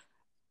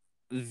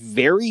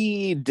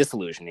very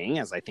disillusioning,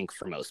 as I think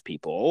for most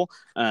people.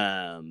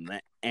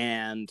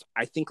 And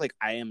I think like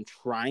I am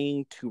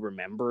trying to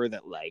remember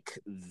that like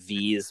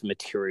these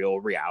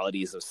material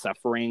realities of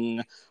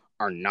suffering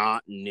are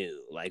not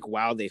new. Like,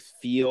 while they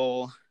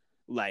feel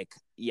like,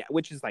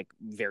 which is like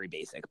very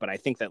basic, but I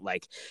think that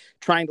like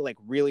trying to like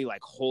really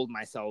like hold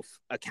myself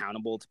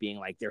accountable to being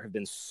like, there have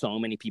been so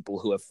many people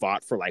who have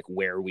fought for like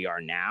where we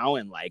are now,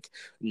 and like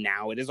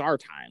now it is our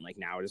time. Like,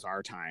 now it is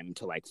our time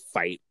to like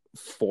fight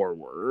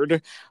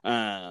forward.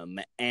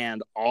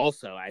 And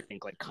also I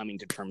think like coming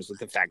to terms with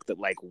the fact that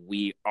like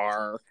we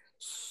are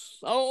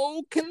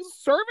so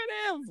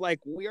conservative. Like,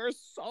 we are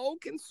so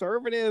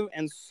conservative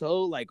and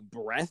so like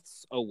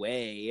breaths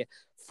away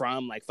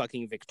from like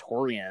fucking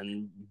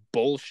Victorian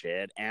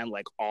bullshit, and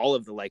like all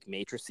of the like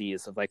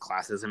matrices of like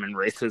classism and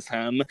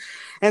racism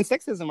and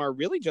sexism are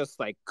really just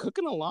like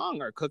cooking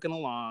along,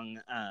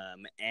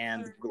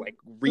 and like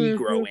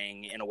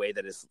regrowing in a way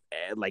that is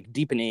like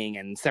deepening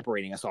and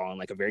separating us all in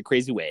like a very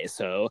crazy way.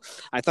 So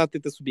I thought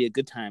that this would be a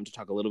good time to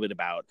talk a little bit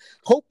about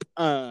hope,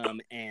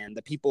 and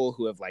the people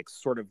who have like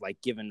sort of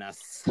like given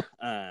us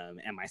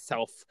and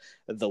myself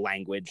the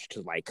language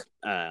to like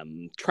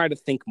try to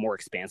think more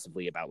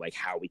expansively about like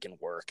how we can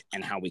work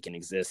and how we can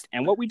exist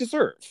and what we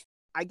deserve.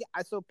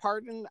 So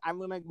pardon, I'm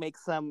going to make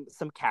some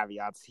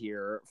caveats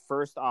here.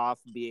 First off,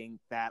 being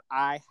that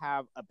I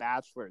have a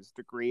bachelor's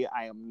degree.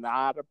 I am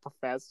not a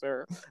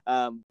professor,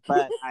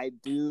 but I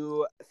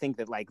do think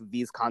that like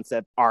these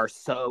concepts are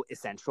so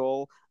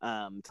essential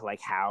to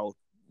like how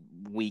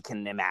we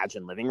can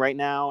imagine living right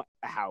now,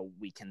 how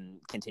we can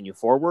continue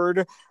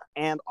forward.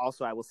 And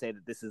also I will say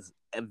that this is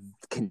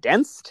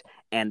condensed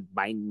and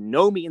by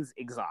no means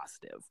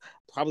exhaustive.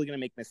 Probably going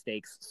to make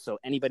mistakes, so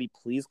anybody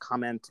please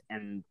comment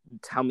and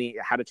tell me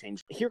how to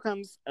change. Here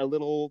comes a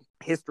little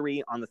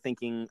history on the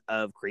thinking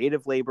of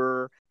creative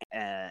labor,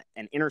 an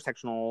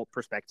intersectional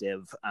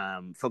perspective,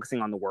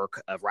 focusing on the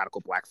work of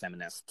radical Black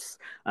feminists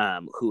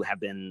who have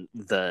been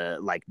the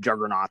like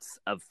juggernauts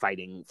of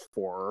fighting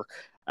for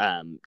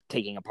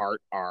taking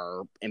apart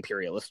our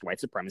imperialist, white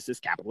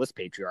supremacist, capitalist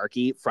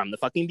patriarchy from the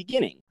fucking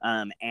beginning,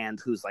 and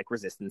whose like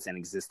resistance and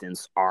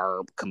existence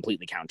are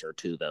completely counter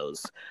to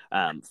those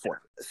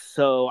forces.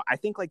 So I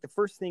think like the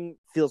first thing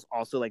feels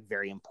also like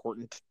very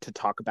important to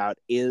talk about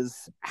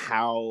is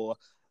how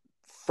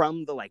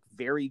from the like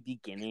very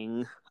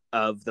beginning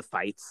of the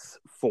fights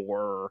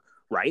for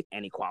right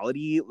and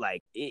equality,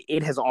 like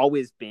it has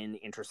always been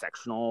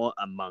intersectional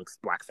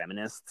amongst Black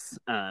feminists.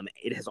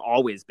 It has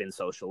always been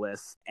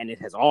socialist, and it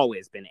has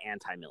always been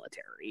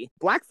anti-military.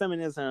 Black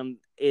feminism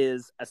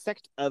is a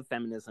sect of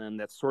feminism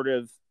that's sort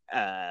of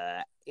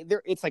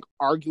it's like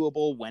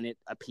arguable when it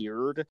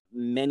appeared.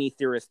 Many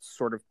theorists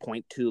sort of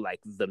point to like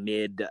the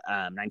mid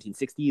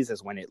 1960s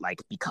as when it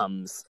like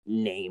becomes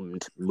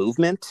named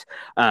movement,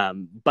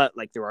 but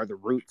like there are the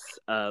roots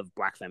of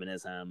Black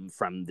feminism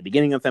from the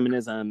beginning of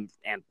feminism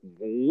and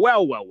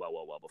well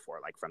before,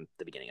 like from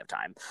the beginning of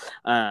time.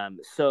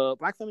 So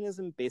Black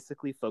feminism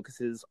basically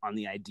focuses on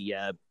the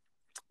idea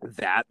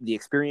that the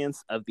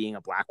experience of being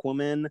a Black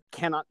woman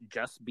cannot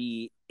just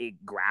be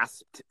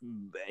grasped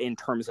in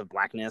terms of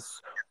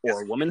Blackness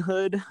or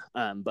womanhood,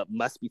 but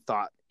must be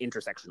thought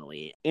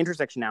intersectionally.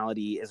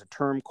 Intersectionality is a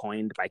term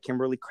coined by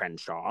Kimberly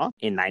Crenshaw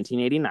in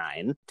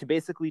 1989 to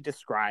basically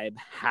describe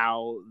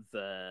how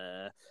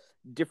the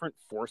different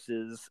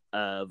forces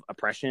of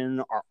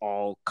oppression are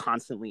all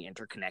constantly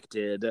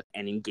interconnected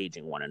and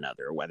engaging one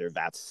another, whether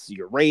that's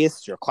your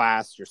race, your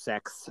class, your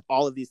sex.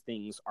 All of these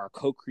things are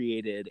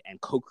co-created and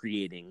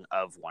co-creating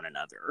of one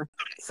another.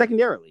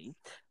 Secondarily,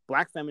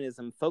 Black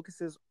feminism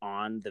focuses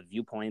on the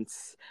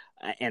viewpoints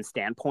and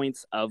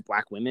standpoints of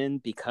Black women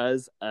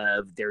because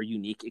of their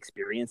unique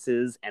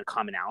experiences and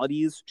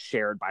commonalities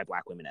shared by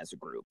Black women as a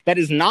group. That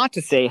is not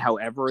to say,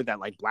 however, that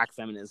like Black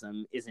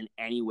feminism is in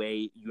any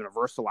way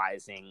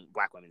universalizing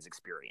Black women's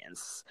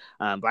experience.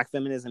 Black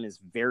feminism is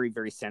very,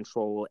 very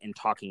central in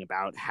talking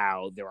about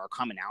how there are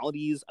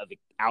commonalities of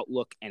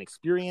outlook and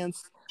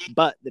experience,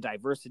 but the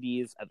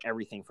diversities of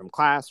everything from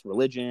class,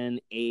 religion,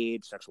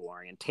 age, sexual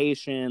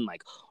orientation,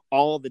 like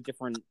all the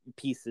different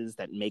pieces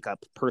that make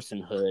up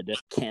personhood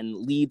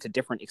can lead to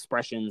different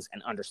expressions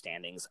and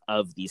understandings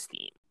of these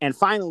themes. And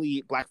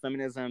finally, Black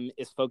feminism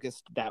is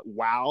focused that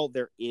while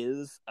there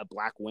is a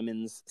Black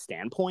women's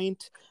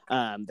standpoint,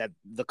 that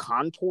the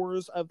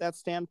contours of that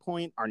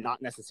standpoint are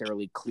not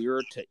necessarily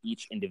clear to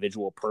each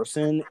individual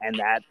person, and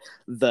that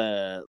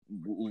the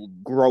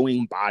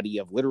growing body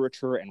of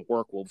literature and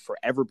work will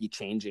forever be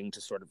changing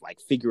to sort of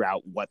like figure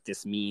out what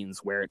this means,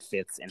 where it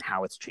fits, and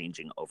how it's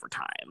changing over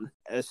time.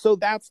 So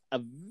that's a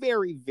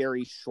very,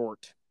 very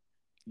short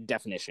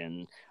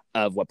definition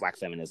of what Black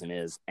feminism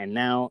is. And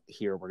now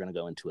here we're going to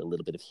go into a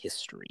little bit of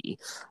history.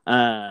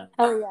 Oh,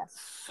 yes.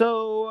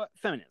 So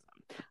feminism.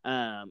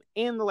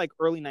 In the like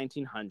early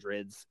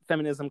 1900s,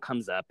 feminism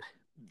comes up.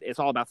 It's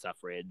all about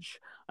suffrage,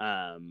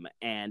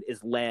 and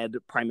is led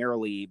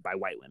primarily by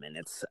white women.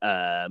 It's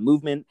a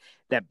movement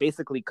that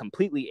basically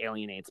completely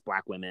alienates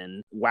Black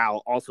women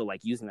while also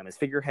like using them as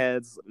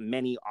figureheads.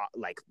 Many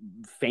like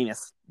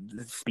famous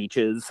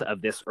speeches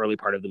of this early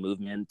part of the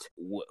movement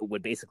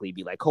would basically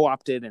be like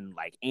co-opted and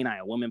like, "Ain't I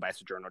a woman" by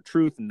Sojourner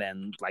Truth, and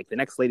then like the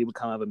next lady would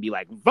come up and be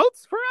like,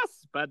 "Votes for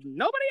us, but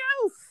nobody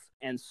else."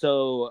 And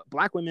so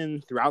Black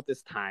women throughout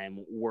this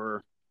time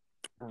were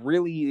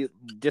really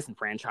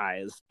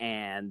disenfranchised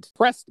and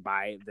pressed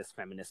by this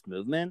feminist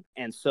movement.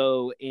 And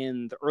so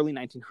in the early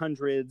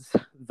 1900s,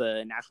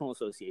 the National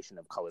Association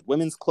of Colored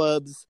Women's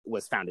Clubs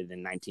was founded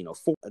in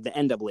 1904. The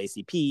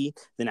NAACP,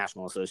 the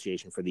National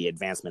Association for the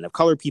Advancement of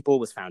Colored People,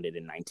 was founded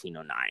in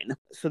 1909.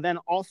 So then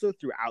also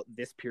throughout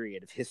this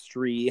period of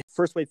history,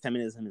 first wave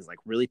feminism is like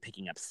really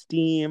picking up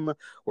steam.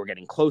 We're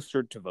getting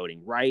closer to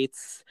voting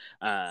rights,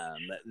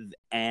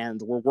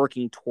 and we're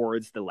working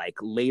towards the like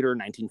later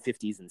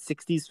 1950s and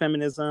 60s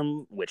feminism,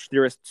 which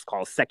theorists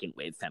call second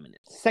wave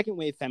feminism. Second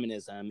wave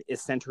feminism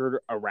is centered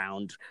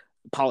around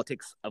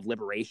politics of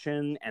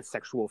liberation and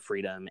sexual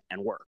freedom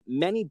and work.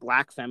 Many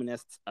Black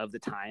feminists of the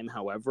time,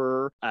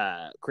 however,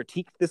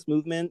 critiqued this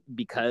movement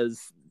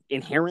because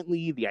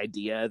inherently the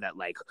idea that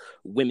like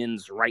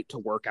women's right to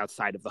work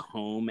outside of the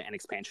home and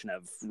expansion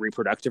of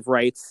reproductive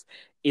rights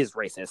is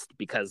racist,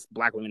 because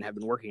Black women have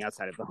been working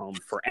outside of the home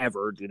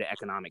forever due to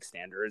economic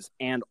standards,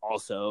 and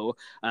also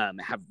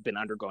have been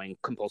undergoing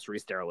compulsory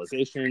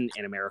sterilization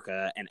in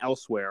America and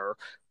elsewhere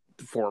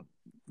for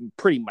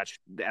pretty much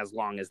as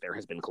long as there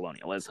has been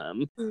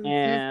colonialism. Mm-hmm.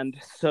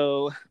 And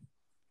so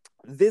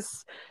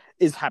this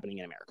is happening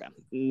in America.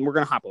 We're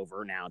going to hop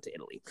over now to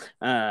Italy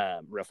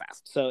real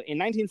fast. So in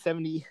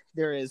 1970,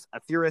 there is a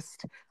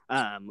theorist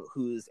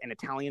who's an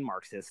Italian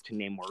Marxist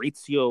named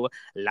Maurizio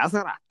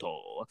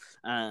Lazzarato.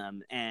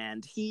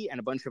 And he and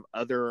a bunch of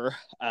other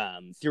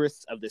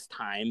theorists of this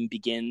time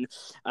begin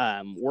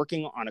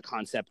working on a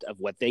concept of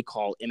what they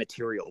call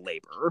immaterial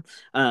labor.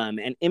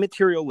 And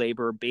immaterial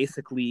labor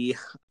basically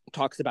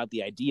talks about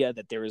the idea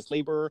that there is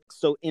labor.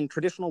 So in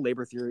traditional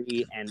labor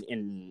theory and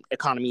in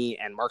economy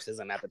and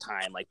Marxism at the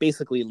time, like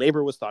basically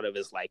labor was thought of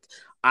as like,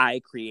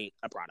 I create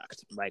a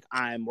product. Like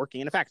I'm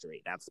working in a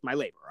factory. That's my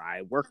labor.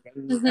 I work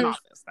in an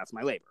office. that's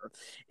my labor.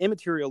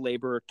 Immaterial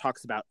labor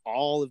talks about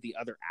all of the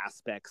other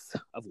aspects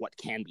of what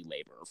can be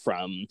labor,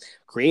 from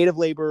creative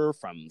labor,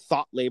 from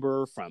thought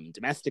labor, from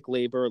domestic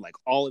labor, like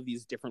all of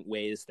these different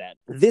ways that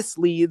this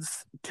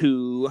leads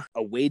to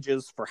a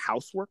wages for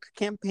housework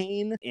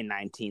campaign in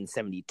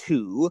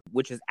 1972,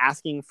 which is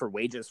asking for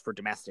wages for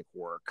domestic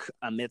work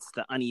amidst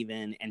the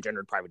uneven and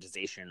gendered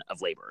privatization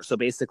of labor. So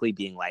basically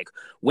being like,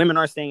 women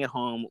are staying at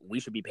home, we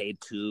should be paid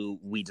too,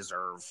 we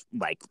deserve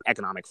like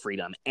economic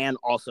freedom, and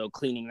also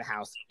cleaning the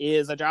house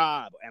is a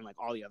job, and like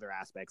all the other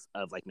aspects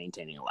of like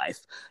maintaining a life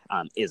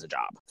is a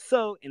job.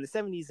 So in the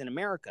 70s in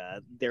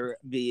America, there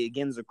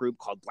begins a group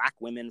called Black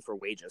Women for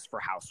Wages for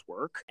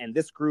Housework, and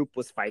this group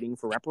was fighting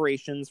for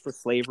reparations for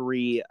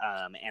slavery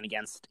and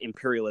against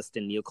imperialist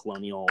and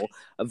neocolonial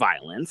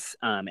violence,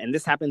 and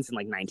this happens in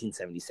like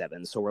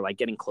 1977, so we're like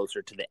getting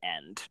closer to the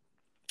end.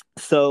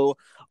 So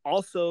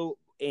also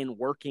in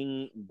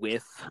working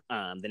with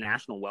the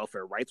National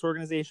Welfare Rights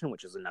Organization,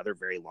 which is another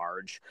very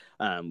large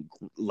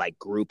like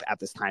group at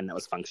this time that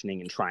was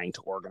functioning and trying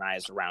to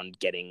organize around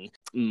getting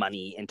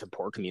money into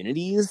poor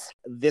communities.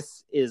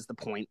 This is the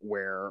point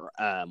where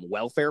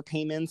welfare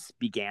payments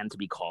began to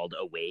be called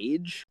a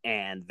wage,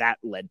 and that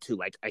led to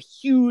like a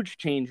huge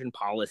change in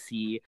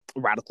policy.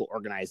 Radical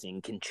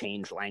organizing can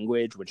change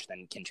language, which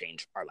then can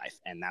change our life,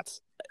 and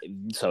that's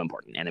so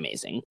important and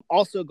amazing.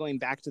 Also, going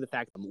back to the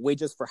fact that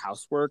wages for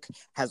housework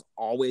has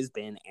always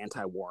been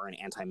anti-war and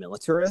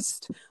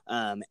anti-militarist,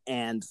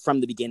 and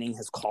from the beginning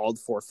has called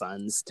for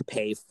funds to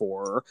pay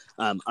for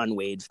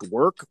unwaged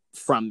work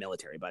from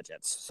military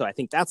budgets. So I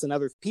think that's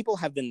another, people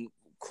have been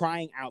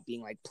crying out,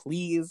 being like,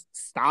 please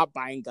stop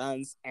buying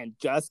guns and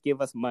just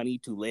give us money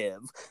to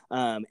live.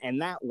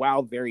 And that,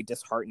 while very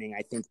disheartening,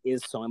 I think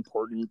is so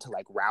important to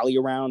like rally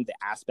around the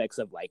aspects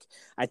of like,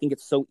 I think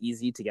it's so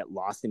easy to get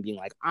lost in being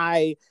like,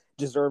 I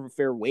deserve a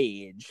fair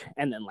wage,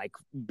 and then like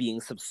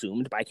being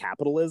subsumed by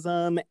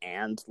capitalism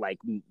and like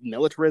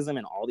militarism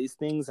and all these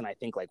things. And I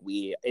think like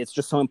it's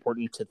just so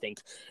important to think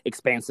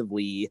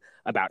expansively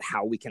about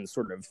how we can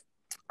sort of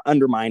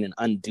undermine and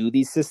undo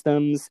these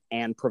systems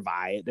and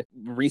provide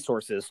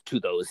resources to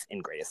those in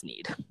greatest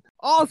need.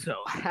 Also,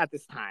 at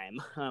this time,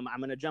 I'm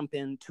going to jump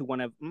into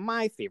one of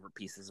my favorite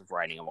pieces of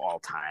writing of all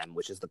time,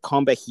 which is the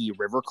Combahee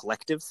River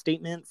Collective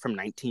Statement from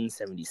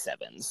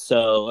 1977.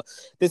 So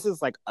this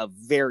is like a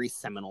very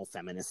seminal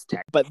feminist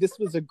text, but this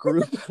was a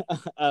group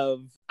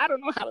of, I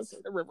don't know how to say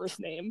the river's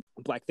name,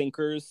 Black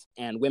thinkers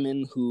and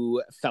women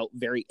who felt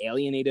very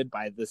alienated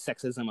by the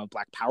sexism of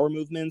Black power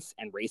movements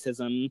and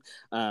racism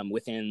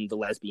within the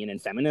lesbian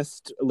and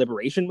feminist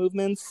liberation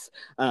movements.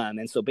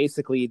 And so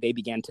basically they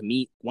began to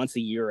meet once a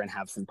year and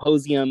have symposiums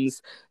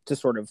to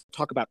sort of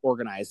talk about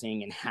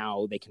organizing and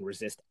how they can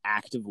resist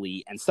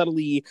actively and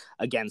subtly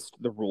against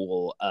the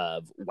rule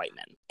of white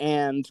men,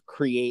 and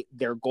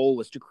their goal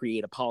was to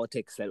create a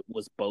politics that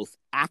was both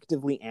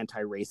actively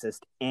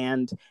anti-racist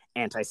and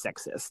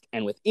anti-sexist,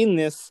 and within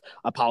this,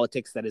 a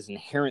politics that is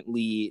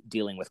inherently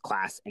dealing with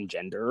class and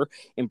gender,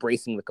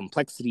 embracing the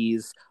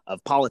complexities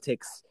of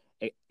politics,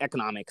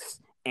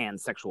 economics, and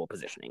sexual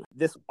positioning.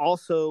 This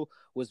also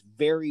was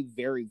very,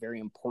 very, very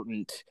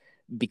important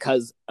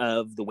because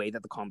of the way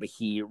that the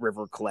Combahee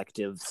River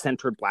Collective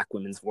centered Black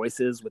women's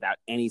voices without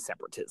any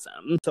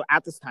separatism. So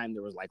at this time,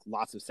 there was like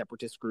lots of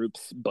separatist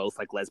groups, both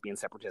like lesbian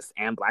separatists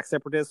and Black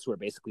separatists, who are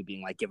basically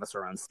being like, give us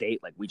our own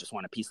state. Like, we just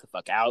want to piece the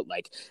fuck out.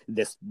 Like,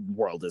 this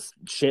world is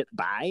shit,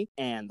 bye.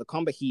 And the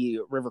Combahee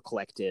River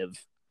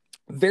Collective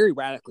very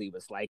radically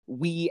was like,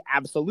 we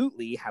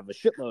absolutely have a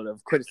shitload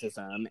of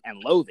criticism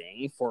and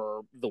loathing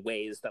for the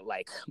ways that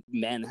like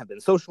men have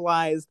been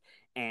socialized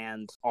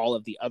and all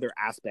of the other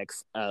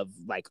aspects of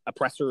like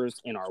oppressors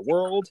in our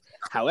world.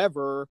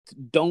 However,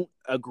 don't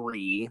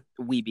agree,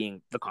 we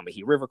being the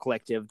Combahee River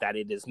Collective, that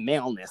it is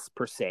maleness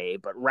per se,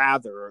 but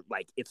rather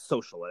like it's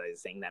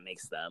socializing that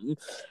makes them.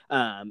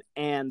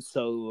 And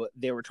so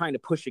they were trying to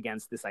push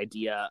against this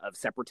idea of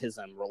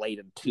separatism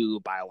related to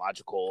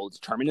biological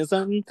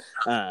determinism,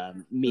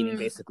 meaning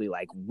basically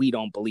like, we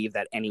don't believe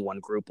that any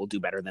one group will do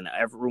better than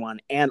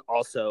everyone. And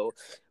also,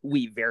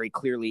 we very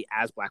clearly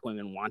as Black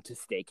women want to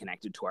stay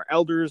connected to our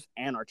elders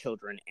and our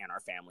children and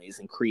our families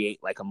and create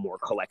like a more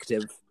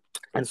collective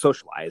and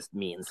socialized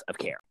means of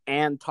care.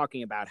 And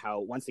talking about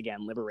how, once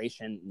again,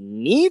 liberation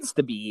needs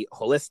to be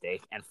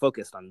holistic and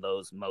focused on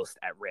those most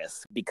at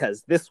risk,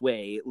 because this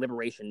way,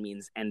 liberation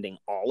means ending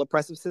all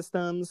oppressive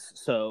systems.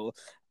 So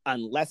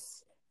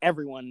unless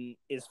everyone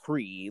is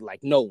free,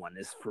 like no one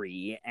is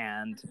free.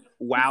 And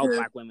while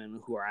Black women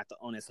who are at the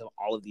onus of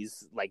all of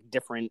these like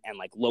different and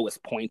like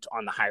lowest point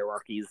on the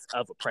hierarchies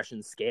of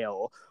oppression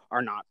scale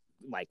are not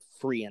like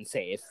free and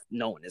safe,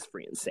 no one is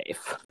free and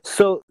safe.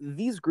 So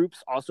these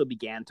groups also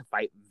began to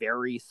fight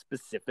very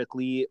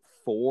specifically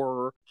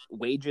for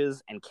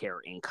wages and care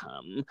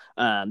income.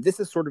 This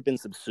has sort of been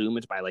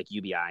subsumed by like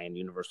UBI and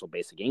universal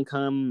basic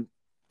income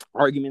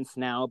arguments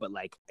now, but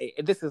like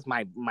this is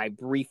my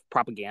brief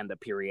propaganda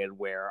period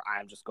where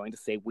I'm just going to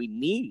say we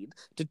need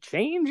to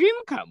change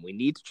income. We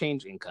need to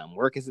change income.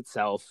 Work as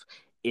itself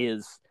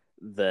is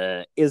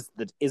the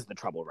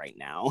trouble right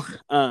now.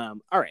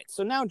 All right,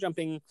 so now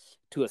jumping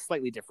to a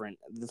slightly different,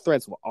 the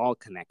threads will all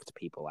connect,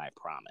 people, I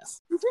promise.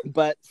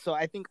 But so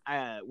I think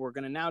we're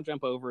going to now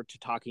jump over to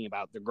talking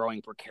about the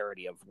growing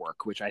precarity of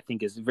work, which I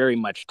think is very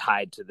much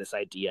tied to this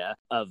idea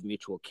of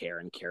mutual care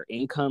and care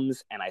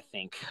incomes. And I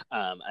think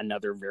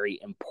another very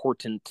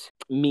important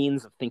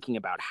means of thinking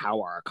about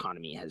how our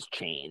economy has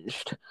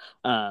changed.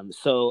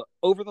 So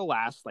over the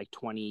last like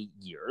 20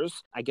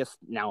 years, I guess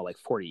now like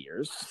 40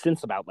 years,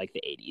 since about like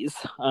the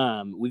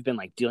 80s, we've been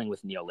like dealing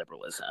with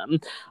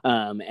neoliberalism.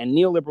 And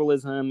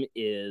neoliberalism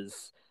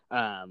is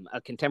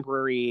a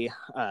contemporary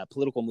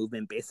political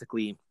movement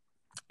basically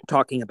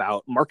talking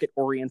about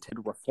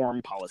market-oriented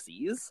reform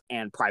policies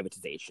and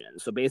privatization.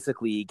 So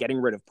basically getting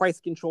rid of price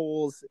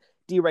controls,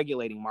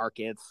 deregulating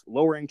markets,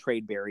 lowering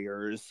trade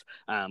barriers,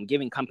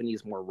 giving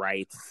companies more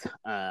rights,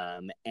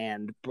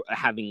 and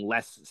having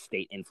less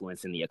state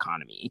influence in the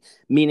economy,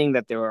 meaning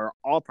that there are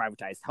all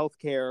privatized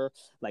healthcare,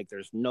 like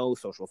there's no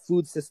social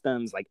food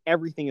systems, like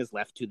everything is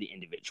left to the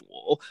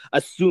individual,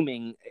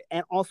 assuming,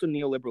 and also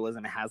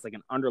neoliberalism has like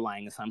an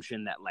underlying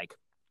assumption that like,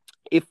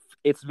 if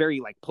it's very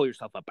like pull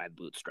yourself up by the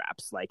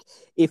bootstraps, like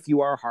if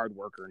you are a hard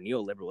worker,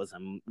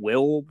 neoliberalism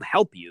will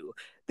help you.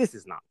 This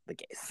is not the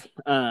case.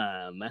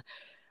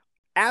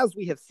 As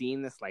we have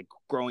seen this like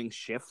growing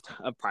shift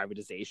of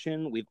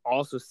privatization, we've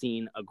also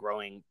seen a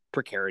growing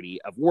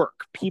precarity of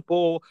work.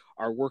 People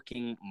are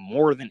working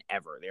more than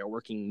ever. They are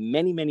working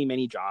many, many,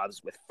 many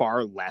jobs with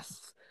far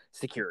less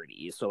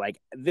security. So like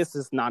this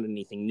is not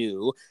anything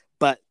new,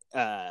 but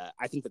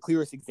I think the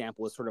clearest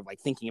example is sort of like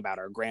thinking about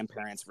our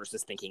grandparents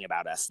versus thinking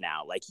about us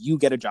now. Like you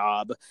get a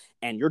job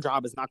and your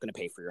job is not going to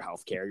pay for your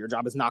healthcare. Your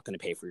job is not going to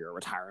pay for your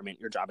retirement.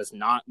 Your job is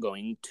not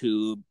going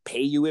to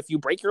pay you if you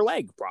break your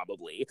leg,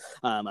 probably,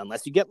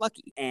 unless you get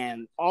lucky.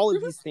 And all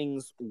of these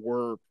things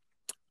were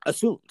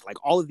assumed. Like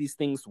all of these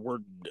things were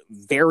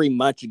very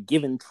much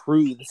given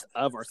truths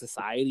of our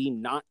society,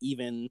 not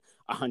even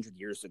 100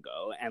 years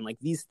ago. And like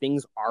these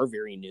things are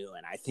very new.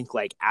 And I think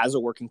like as a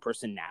working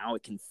person now,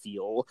 it can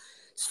feel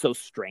so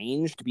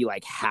strange to be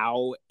like,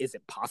 how is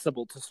it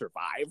possible to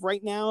survive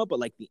right now? But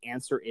like the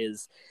answer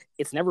is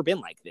it's never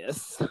been like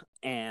this.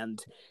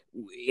 And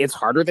it's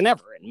harder than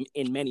ever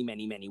in many,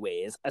 many, many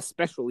ways,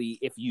 especially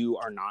if you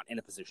are not in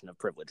a position of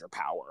privilege or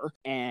power.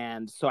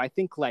 And so I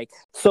think like,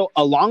 so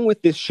along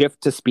with this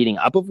shift to speeding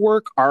up of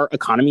work, our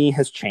economy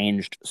has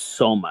changed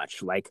so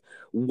much. Like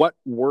what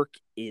work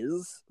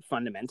is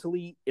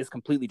fundamentally is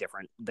completely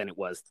different than it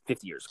was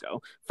 50 years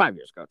ago, 5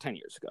 years ago, 10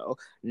 years ago.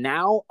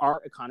 Now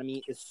our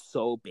economy is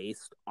so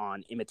based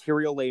on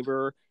immaterial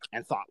labor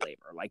and thought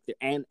labor, like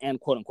and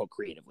quote unquote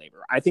creative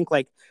labor. I think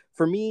like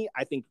for me,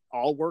 I think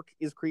all work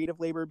is creative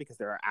labor because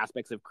there are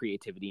aspects of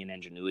creativity and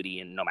ingenuity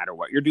and no matter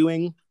what you're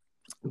doing.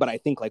 But I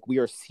think like we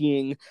are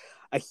seeing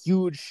a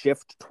huge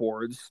shift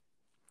towards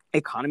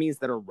economies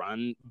that are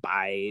run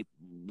by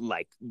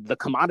like the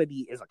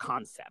commodity is a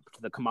concept,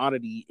 the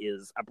commodity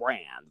is a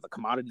brand, the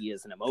commodity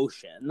is an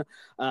emotion,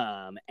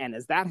 and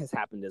as that has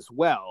happened as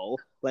well,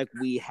 like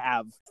we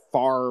have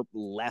far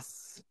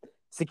less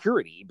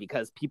security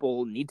because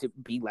people need to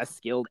be less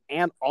skilled,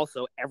 and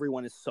also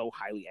everyone is so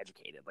highly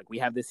educated. Like we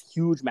have this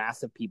huge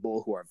mass of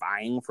people who are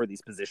vying for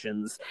these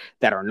positions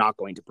that are not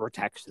going to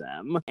protect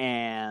them,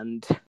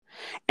 and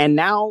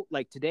now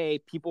like today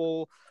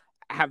people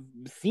have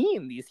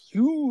seen these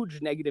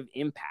huge negative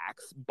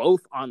impacts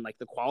both on like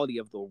the quality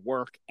of the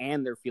work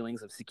and their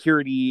feelings of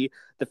security,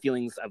 the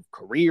feelings of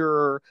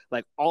career,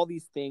 like all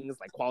these things,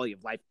 like quality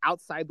of life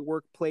outside the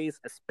workplace,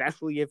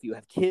 especially if you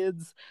have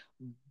kids.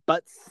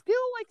 But still,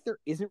 like, there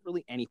isn't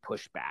really any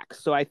pushback.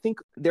 So I think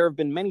there have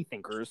been many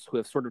thinkers who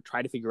have sort of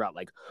tried to figure out,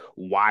 like,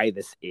 why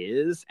this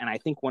is. And I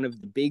think one of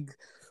the big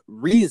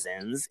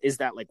reasons is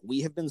that, like,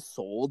 we have been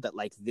sold that,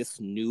 like, this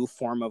new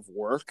form of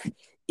work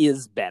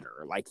is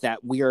better. Like,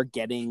 that we are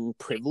getting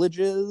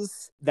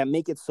privileges that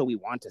make it so we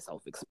want to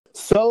self-exploit.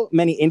 So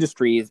many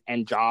industries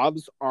and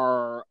jobs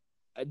are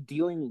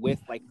dealing with,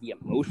 like, the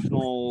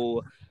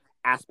emotional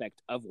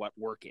aspect of what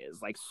work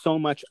is. Like so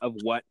much of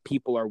what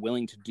people are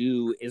willing to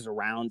do is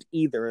around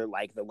either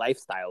like the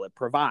lifestyle it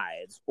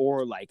provides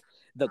or like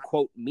the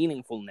quote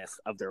meaningfulness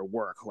of their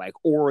work, like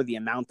or the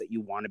amount that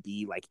you want to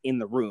be like in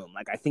the room.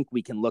 Like I think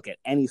we can look at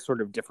any sort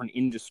of different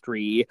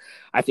industry.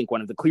 I think one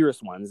of the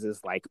clearest ones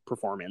is like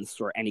performance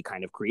or any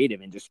kind of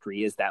creative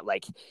industry, is that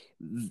like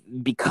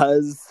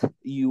because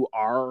you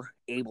are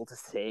able to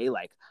say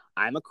like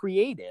I'm a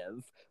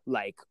creative,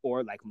 like,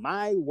 or like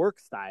my work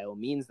style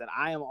means that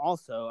I am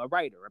also a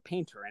writer, a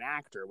painter, an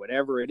actor,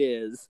 whatever it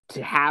is,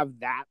 to have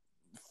that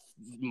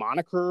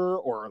moniker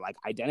or like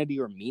identity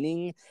or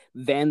meaning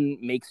then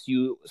makes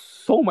you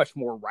so much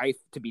more rife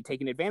to be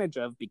taken advantage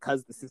of,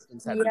 because the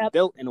systems have been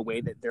built in a way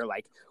that they're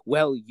like,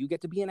 well, you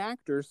get to be an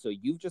actor, so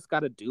you've just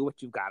got to do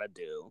what you've got to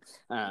do,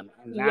 and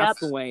that's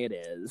the way it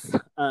is.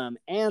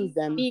 And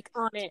then speak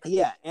on it.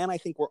 Yeah, and I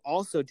think we're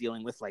also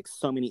dealing with like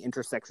so many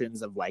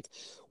intersections of like,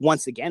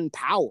 once again,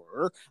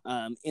 power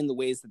in the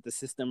ways that the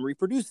system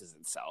reproduces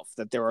itself,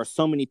 that there are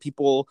so many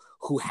people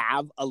who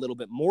have a little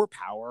bit more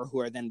power who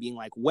are then being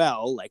like,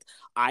 well, like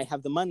I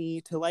have the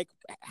money to like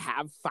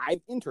have 5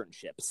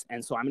 internships,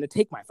 and so I'm going to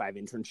take my 5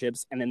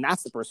 internships, and then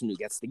that's the person who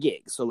gets the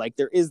gig. So like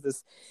there is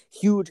this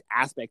huge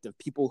aspect of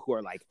people who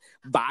are like,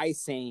 by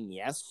saying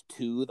yes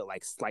to the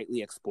like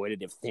slightly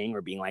exploitative thing,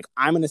 or being like,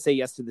 I'm going to say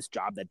yes to this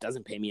job that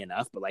doesn't pay me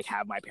enough, but like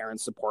have my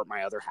parents support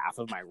my other half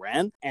of my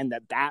rent, and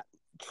that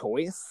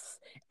choice,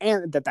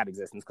 and that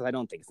existence, because I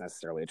don't think it's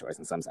necessarily a choice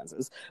in some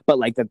senses, but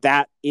like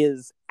that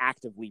is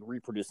actively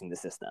reproducing the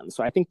system.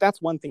 So I think that's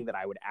one thing that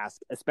I would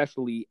ask,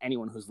 especially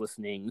anyone who's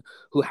listening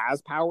who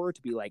has power,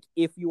 to be like,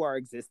 if you are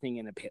existing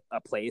in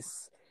a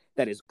place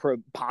that is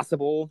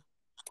possible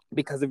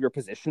because of your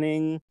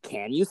positioning,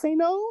 can you say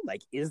no?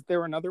 Like, is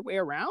there another way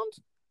around?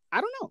 I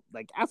don't know.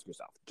 Like,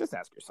 just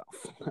ask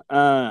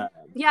yourself.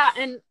 Yeah,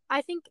 and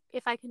I think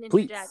if I can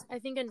interject, please. I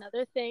think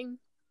another thing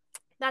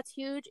that's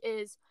huge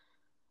is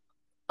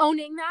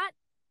owning that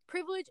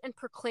privilege and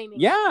proclaiming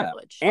that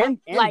privilege. And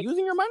like,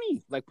 using your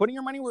money, like putting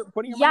your money where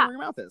your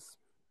mouth is.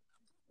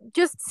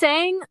 Just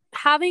saying,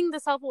 having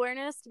the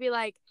self-awareness to be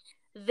like,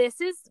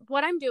 this is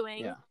what I'm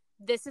doing. Yeah.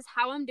 This is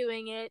how I'm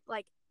doing it.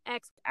 Like,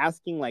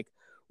 asking like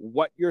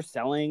what you're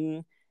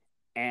selling,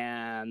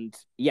 and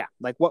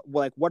like what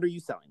are you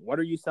selling? What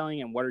are you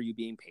selling, and what are you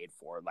being paid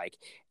for? Like,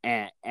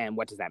 and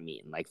what does that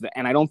mean? Like,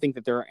 and I don't think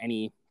that there are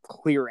any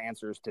clear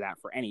answers to that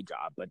for any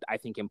job, but I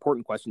think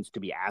important questions to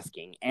be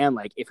asking. And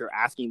like, if you're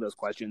asking those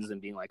questions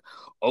and being like,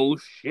 oh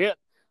shit,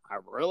 I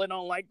really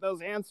don't like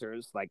those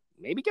answers, like,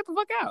 maybe get the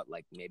fuck out.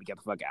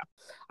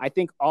 I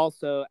think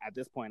also at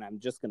this point, I'm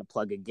just going to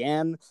plug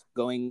again,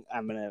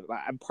 I'm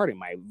part of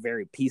my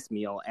very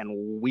piecemeal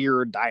and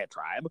weird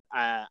diatribe.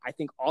 I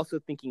think also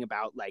thinking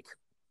about like,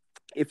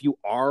 if you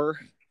are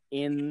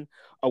in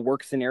a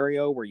work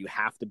scenario where you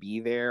have to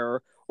be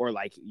there, or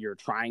like you're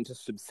trying to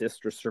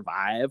subsist or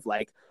survive,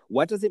 like,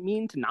 what does it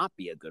mean to not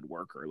be a good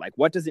worker? Like,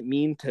 what does it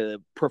mean to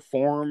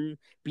perform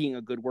being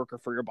a good worker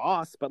for your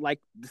boss, but like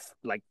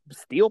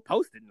steal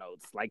Post-it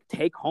notes, like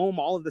take home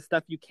all of the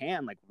stuff you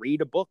can, like read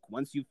a book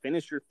once you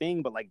finish your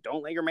thing, but like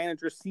don't let your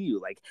manager see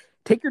you. Like,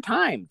 take your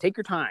time,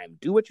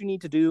 do what you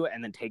need to do,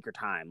 and then take your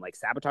time. Like,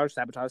 sabotage.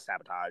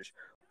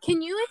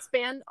 Can you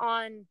expand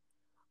on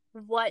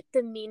what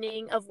the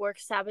meaning of work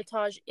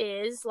sabotage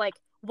is? Like,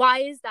 why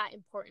is that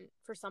important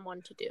for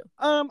someone to do?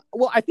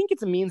 Well, I think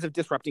it's a means of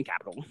disrupting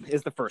capital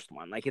is the first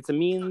one. Like, it's a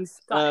means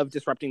of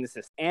disrupting the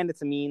system, and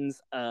it's a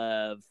means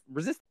of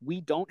resist. We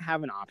don't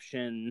have an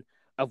option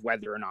of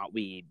whether or not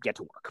we get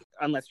to work,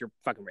 unless you're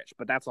fucking rich.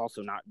 But that's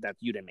also not, that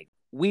you didn't make.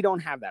 We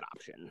don't have that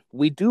option.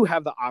 We do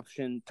have the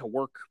option to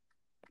work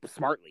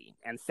smartly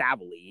and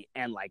savvily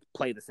and like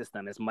play the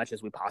system as much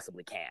as we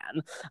possibly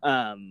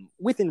can,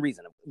 within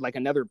reason. Like,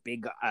 another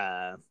big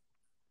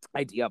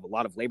idea of a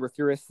lot of labor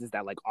theorists is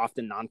that like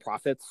often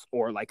nonprofits,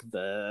 or like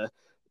the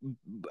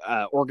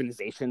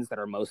organizations that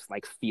are most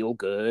like feel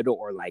good,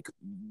 or like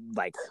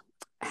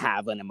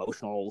have an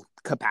emotional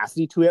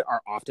capacity to it, are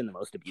often the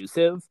most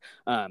abusive,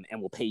 and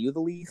will pay you the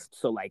least.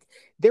 So like,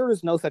 there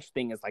is no such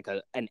thing as like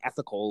an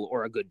ethical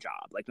or a good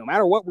job. Like, no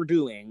matter what we're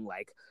doing,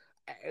 like,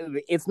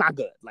 it's not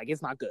good. Like,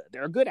 it's not good.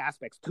 There are good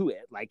aspects to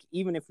it. Like,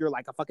 even if you're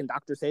like a fucking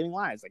doctor saving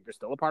lives, like, you're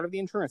still a part of the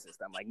insurance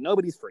system. Like,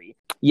 nobody's free.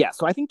 Yeah.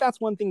 So I think that's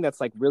one thing that's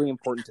like really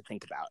important to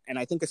think about. And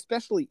I think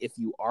especially if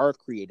you are a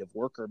creative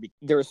worker,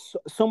 there's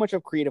so much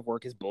of creative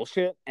work is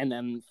bullshit. And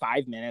then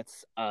 5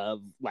 minutes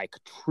of like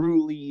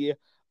truly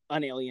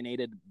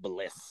unalienated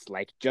bliss,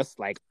 like, just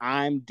like,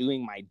 I'm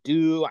doing my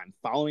due, I'm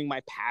following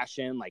my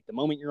passion. Like, the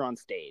moment you're on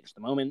stage,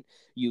 the moment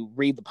you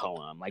read the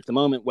poem, like the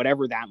moment,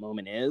 whatever that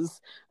moment is,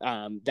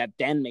 that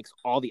then makes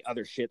all the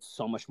other shit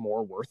so much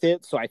more worth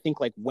it. So I think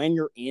like, when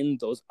you're in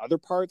those other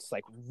parts,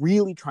 like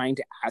really trying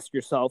to ask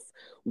yourself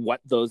what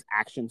those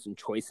actions and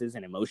choices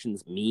and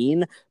emotions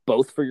mean,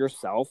 both for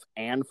yourself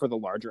and for the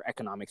larger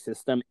economic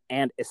system,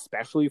 and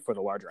especially for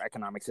the larger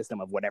economic system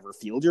of whatever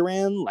field you're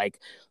in, like,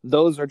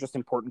 those are just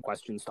important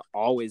questions to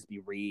always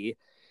be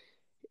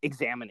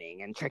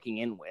re-examining and checking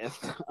in with,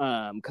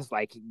 because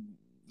like,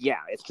 yeah,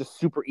 it's just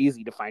super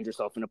easy to find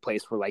yourself in a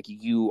place where like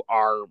you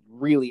are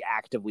really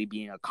actively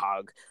being a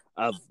cog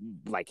of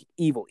like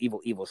evil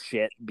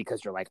shit,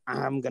 because you're like,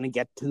 I'm gonna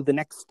get to the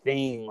next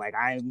thing, like,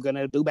 I'm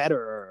gonna do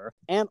better.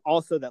 And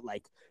also that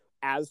like,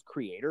 as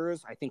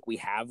creators, I think we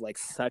have like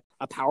such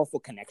a powerful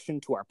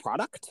connection to our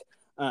product,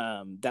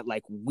 that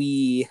like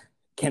we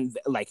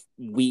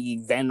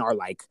then are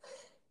like,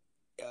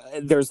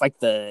 there's like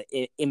the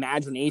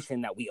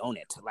imagination that we own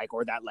it, like,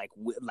 or that like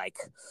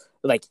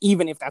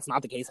even if that's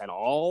not the case at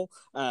all,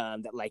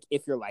 that like,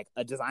 if you're like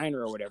a designer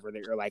or whatever,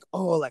 that you're like,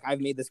 oh, like,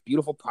 I've made this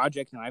beautiful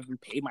project and I've been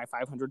paid my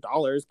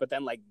 $500, but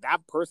then like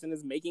that person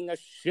is making a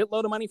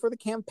shitload of money for the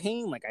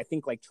campaign. Like, I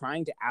think like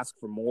trying to ask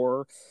for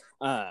more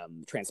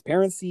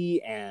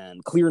transparency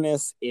and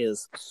clearness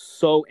is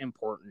so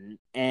important.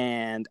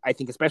 And I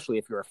think especially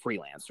if you're a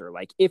freelancer,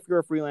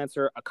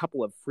 a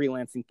couple of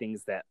freelancing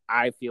things that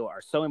I feel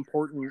are so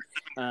important.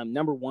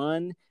 Number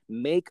one,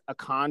 make a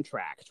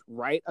contract,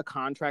 write a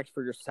contract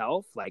for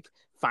yourself, like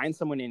find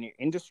someone in your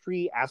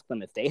industry, ask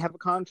them if they have a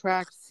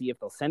contract, see if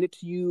they'll send it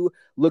to you,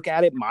 look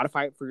at it,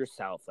 modify it for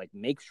yourself. Like,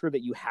 make sure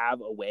that you have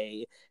a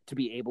way to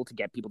be able to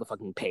get people to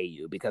fucking pay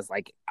you. Because,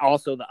 like,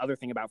 also the other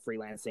thing about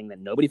freelancing that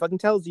nobody fucking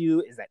tells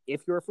you is that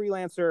if you're a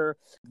freelancer,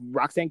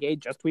 Roxanne Gay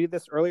just tweeted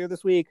this earlier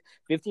this week,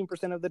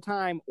 15% of the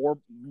time, or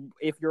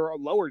if you're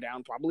lower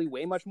down, probably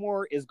way much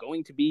more, is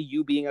going to be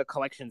you being a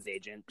collections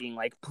agent, being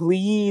like,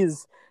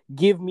 please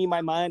give me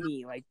my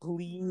money, like,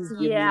 please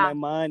give me my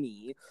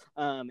money.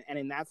 And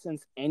in that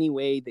sense, any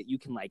way that you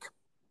can, like,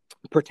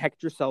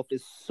 protect yourself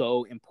is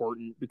so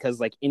important, because,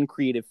 like, in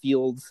creative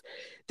fields,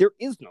 there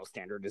is no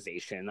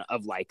standardization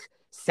of, like,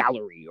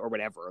 salary or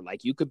whatever.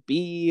 Like, you could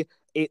be,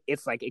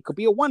 it's like, it could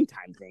be a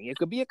one-time thing, it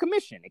could be a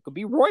commission, it could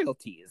be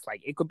royalties,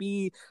 like, it could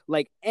be,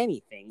 like,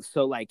 anything.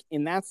 So, like,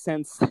 in that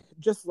sense,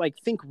 just, like,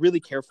 think really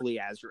carefully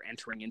as you're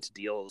entering into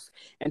deals,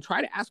 and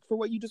try to ask for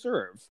what you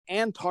deserve,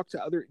 and talk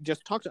to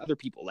other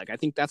people. Like, I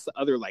think that's the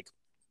other, like,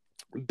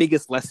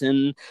 biggest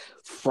lesson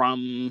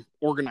from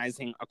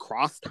organizing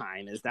across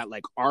time, is that,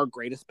 like, our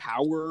greatest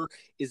power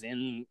is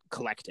in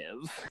collective,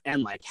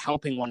 and, like,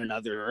 helping one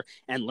another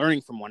and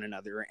learning from one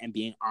another and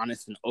being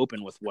honest and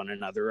open with one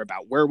another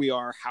about where we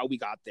are, how we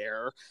got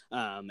there,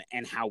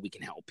 and how we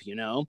can help, you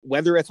know,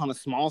 whether it's on a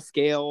small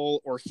scale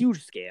or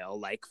huge scale.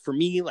 Like, for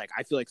me, like,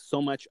 I feel like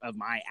so much of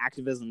my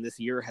activism this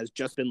year has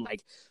just been,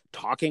 like,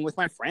 talking with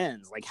my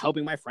friends, like,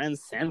 helping my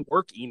friends send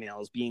work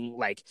emails, being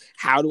like,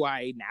 how do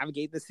I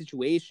navigate this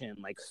situation,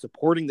 like,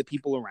 supporting the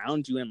people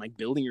around you, and, like,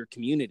 building your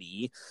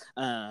community.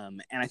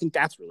 And I think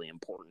that's really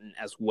important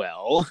as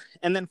well.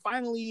 And then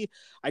finally,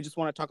 I just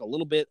want to talk a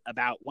little bit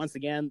about, once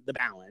again, the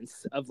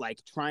balance of,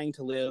 like, trying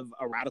to live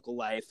a radical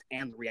life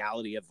and the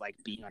reality of, like,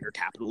 being under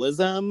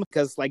capitalism,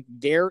 because, like,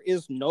 there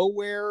is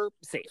nowhere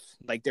safe.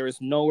 Like, there is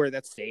nowhere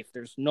that's safe.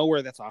 There's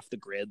nowhere that's off the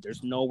grid.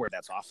 There's nowhere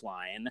that's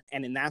offline.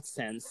 And in that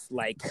sense,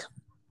 like,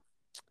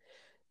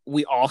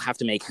 we all have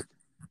to make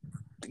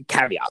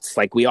caveats.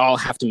 Like, we all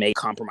have to make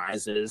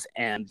compromises,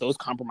 and those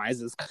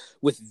compromises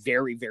with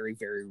very, very,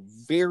 very,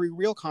 very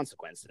real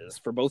consequences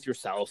for both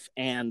yourself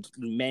and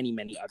many,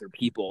 many other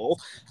people.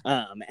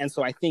 And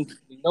so I think,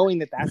 knowing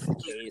that that's the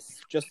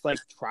case, just, like,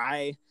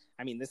 try,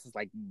 I mean, this is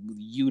like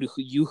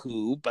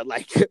you, but,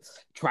 like,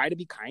 try to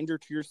be kinder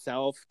to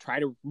yourself. Try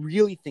to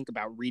really think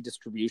about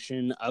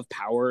redistribution of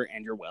power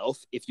and your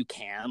wealth if you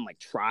can. Like,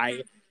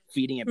 try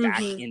feeding it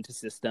back into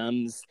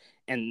systems,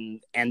 and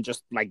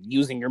just, like,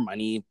 using your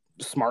money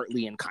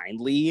smartly and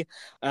kindly,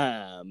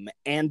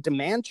 and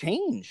demand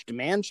change,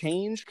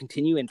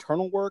 continue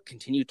internal work,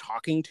 continue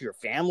talking to your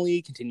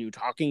family, continue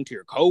talking to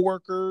your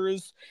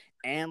coworkers,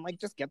 and, like,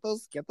 just get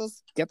those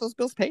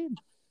bills paid.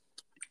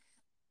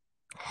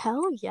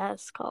 Hell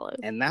yes, Kalev.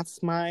 And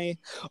that's my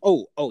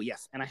oh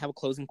yes, and I have a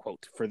closing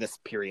quote for this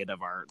period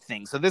of our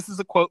thing. So this is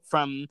a quote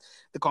from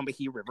the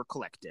Combahee River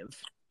Collective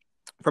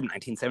from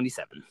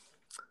 1977.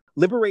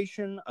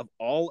 Liberation of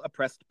all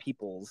oppressed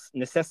peoples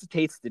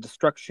necessitates the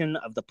destruction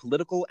of the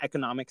political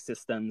economic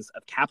systems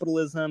of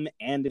capitalism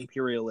and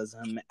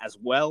imperialism, as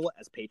well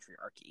as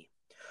patriarchy.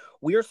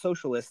 We are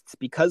socialists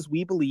because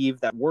we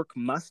believe that work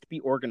must be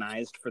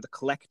organized for the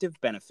collective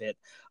benefit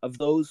of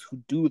those who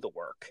do the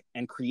work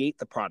and create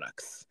the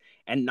products,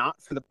 and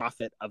not for the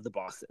profit of the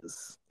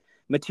bosses.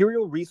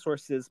 Material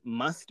resources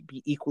must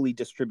be equally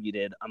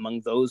distributed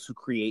among those who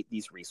create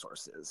these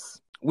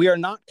resources. We are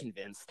not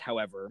convinced,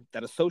 however,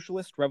 that a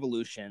socialist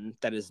revolution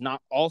that is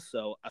not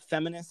also a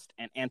feminist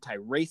and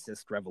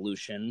anti-racist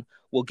revolution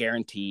will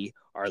guarantee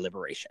our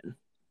liberation.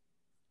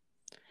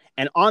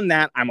 And on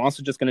that, I'm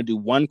also just going to do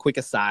one quick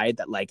aside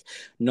that, like,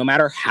 no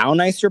matter how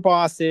nice your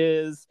boss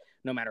is,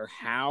 no matter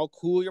how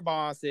cool your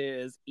boss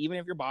is, even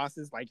if your boss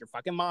is like your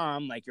fucking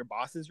mom, like, your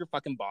boss is your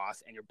fucking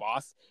boss, and your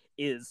boss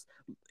is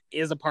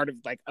a part of,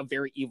 like, a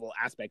very evil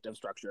aspect of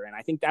structure. And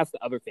I think that's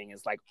the other thing,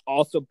 is, like,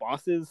 also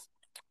bosses,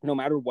 no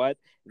matter what,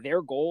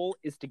 their goal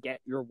is to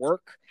get your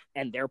work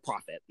and their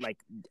profit. Like,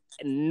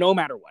 no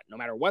matter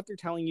what they're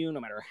telling you, no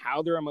matter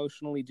how they're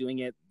emotionally doing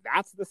it,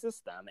 that's the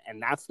system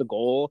and that's the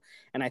goal.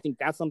 And I think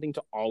that's something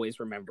to always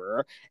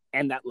remember,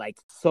 and that, like,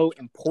 so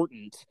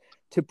important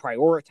to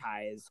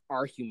prioritize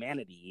our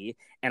humanity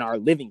and our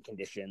living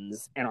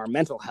conditions and our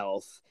mental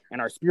health and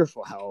our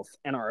spiritual health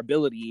and our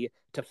ability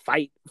to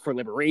fight for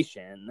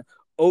liberation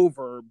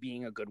over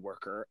being a good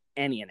worker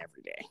any and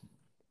every day.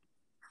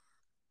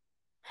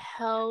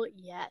 Hell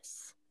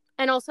yes.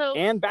 And also,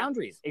 and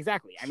boundaries.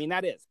 Exactly. I mean,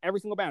 that is every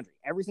single boundary.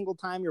 Every single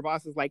time your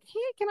boss is like, hey,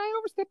 can I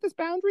overstep this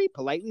boundary?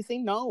 Politely say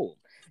no.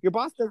 Your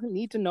boss doesn't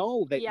need to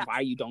know that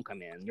why you don't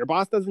come in. Your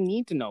boss doesn't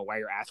need to know why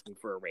you're asking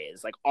for a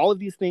raise. Like, all of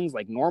these things,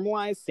 like,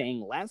 normalize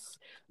saying less,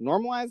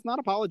 normalize not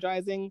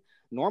apologizing,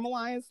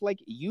 normalize, like,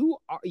 you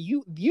are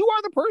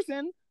the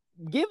person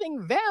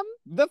giving them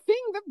the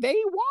thing that they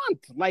want,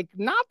 like,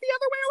 not the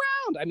other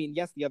way around. I mean,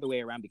 yes, the other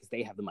way around because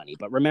they have the money,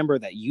 but remember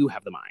that you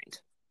have the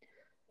mind.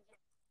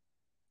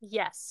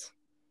 Yes.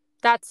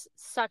 That's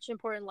such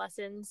important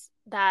lessons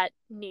that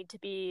need to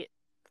be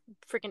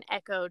freaking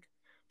echoed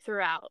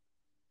throughout.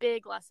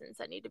 Big lessons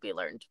that need to be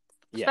learned,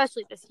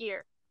 especially this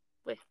year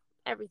with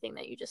everything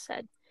that you just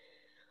said.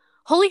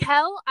 Holy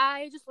hell,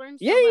 I just learned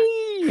so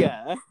Yay!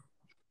 much.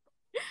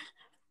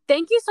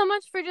 Thank you so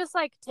much for just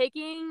like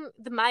taking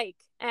the mic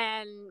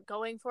and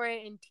going for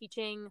it and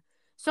teaching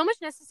so much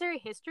necessary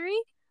history.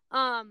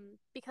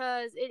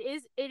 Because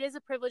it is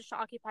a privilege to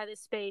occupy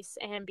this space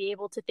and be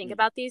able to think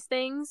about these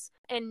things,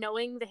 and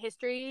knowing the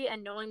history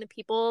and knowing the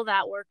people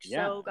that worked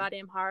so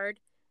goddamn hard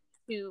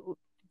to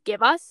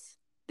give us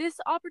this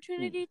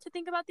opportunity to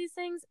think about these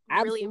things.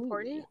 Really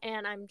important,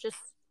 and I'm just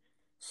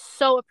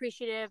so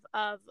appreciative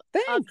of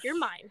your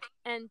mind,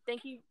 and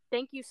thank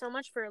you so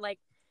much for like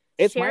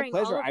it's my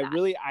pleasure.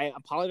 I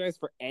apologize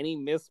for any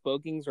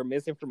misspokenings or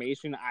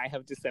misinformation I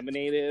have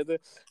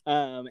disseminated.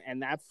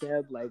 And that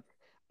said, like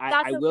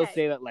I will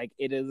say that like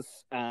it is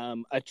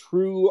a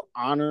true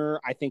honor.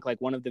 I think like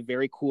one of the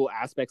very cool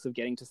aspects of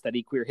getting to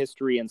study queer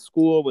history in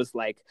school was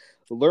like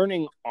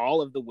learning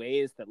all of the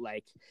ways that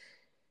like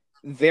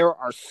there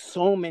are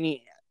so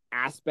many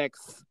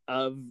aspects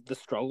of the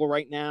struggle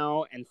right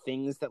now and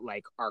things that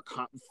like are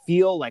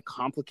feel like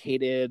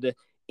complicated,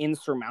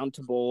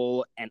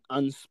 insurmountable, and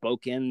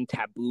unspoken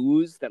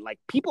taboos that like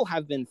people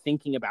have been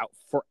thinking about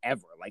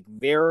forever. Like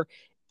there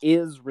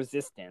is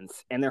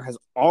resistance, and there has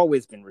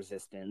always been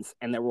resistance,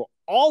 and there will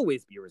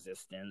always be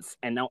resistance,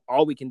 and now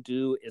all we can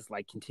do is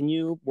like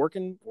continue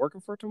working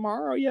for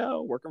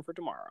tomorrow. Working for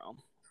tomorrow.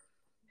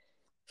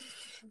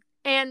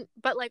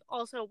 But like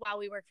also while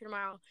we work for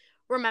tomorrow,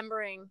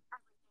 remembering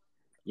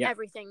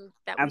everything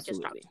that we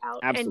just talked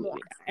about and more.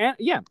 And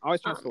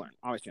always chance to learn.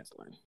 Always chance to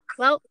learn.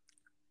 Well,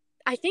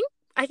 I think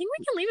we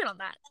can leave it on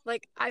that.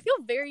 Like I feel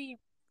very,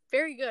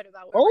 very good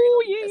about what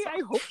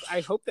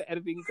I hope the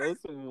editing goes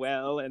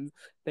well, and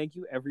thank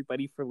you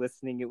everybody for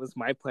listening. It was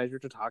my pleasure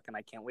to talk, and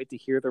I can't wait to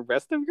hear the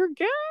rest of your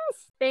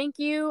guests. Thank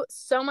you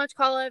so much,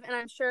 Kalev, and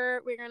I'm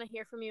sure we're gonna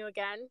hear from you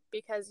again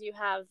because you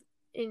have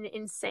an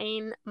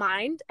insane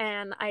mind,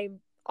 and I'm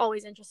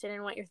always interested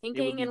in what you're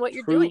thinking and what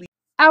you're doing.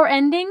 Our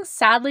ending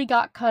sadly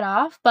got cut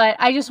off, but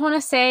I just want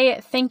to say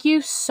thank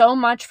you so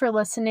much for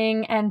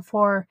listening and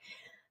for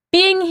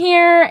being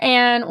here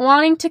and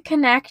wanting to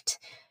connect.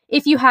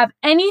 If you have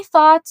any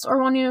thoughts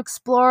or want to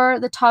explore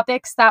the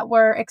topics that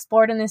were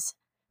explored in this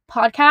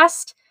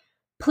podcast,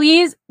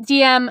 please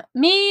DM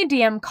me,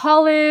 DM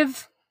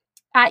Kalev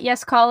at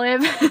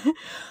YesKalev,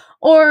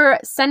 or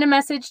send a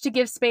message to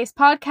Give Space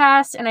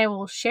Podcast and I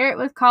will share it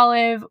with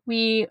Kalev.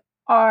 We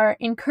are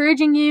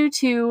encouraging you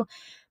to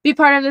be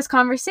part of this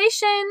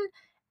conversation,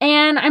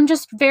 and I'm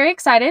just very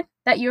excited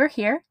that you're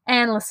here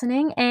and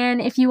listening. And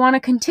if you want to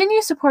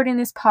continue supporting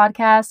this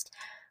podcast,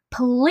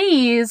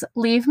 please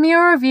leave me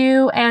a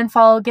review and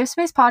follow Give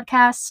Space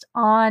Podcast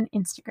on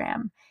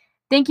Instagram.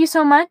 Thank you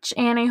so much,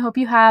 and I hope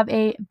you have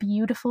a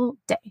beautiful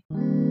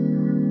day.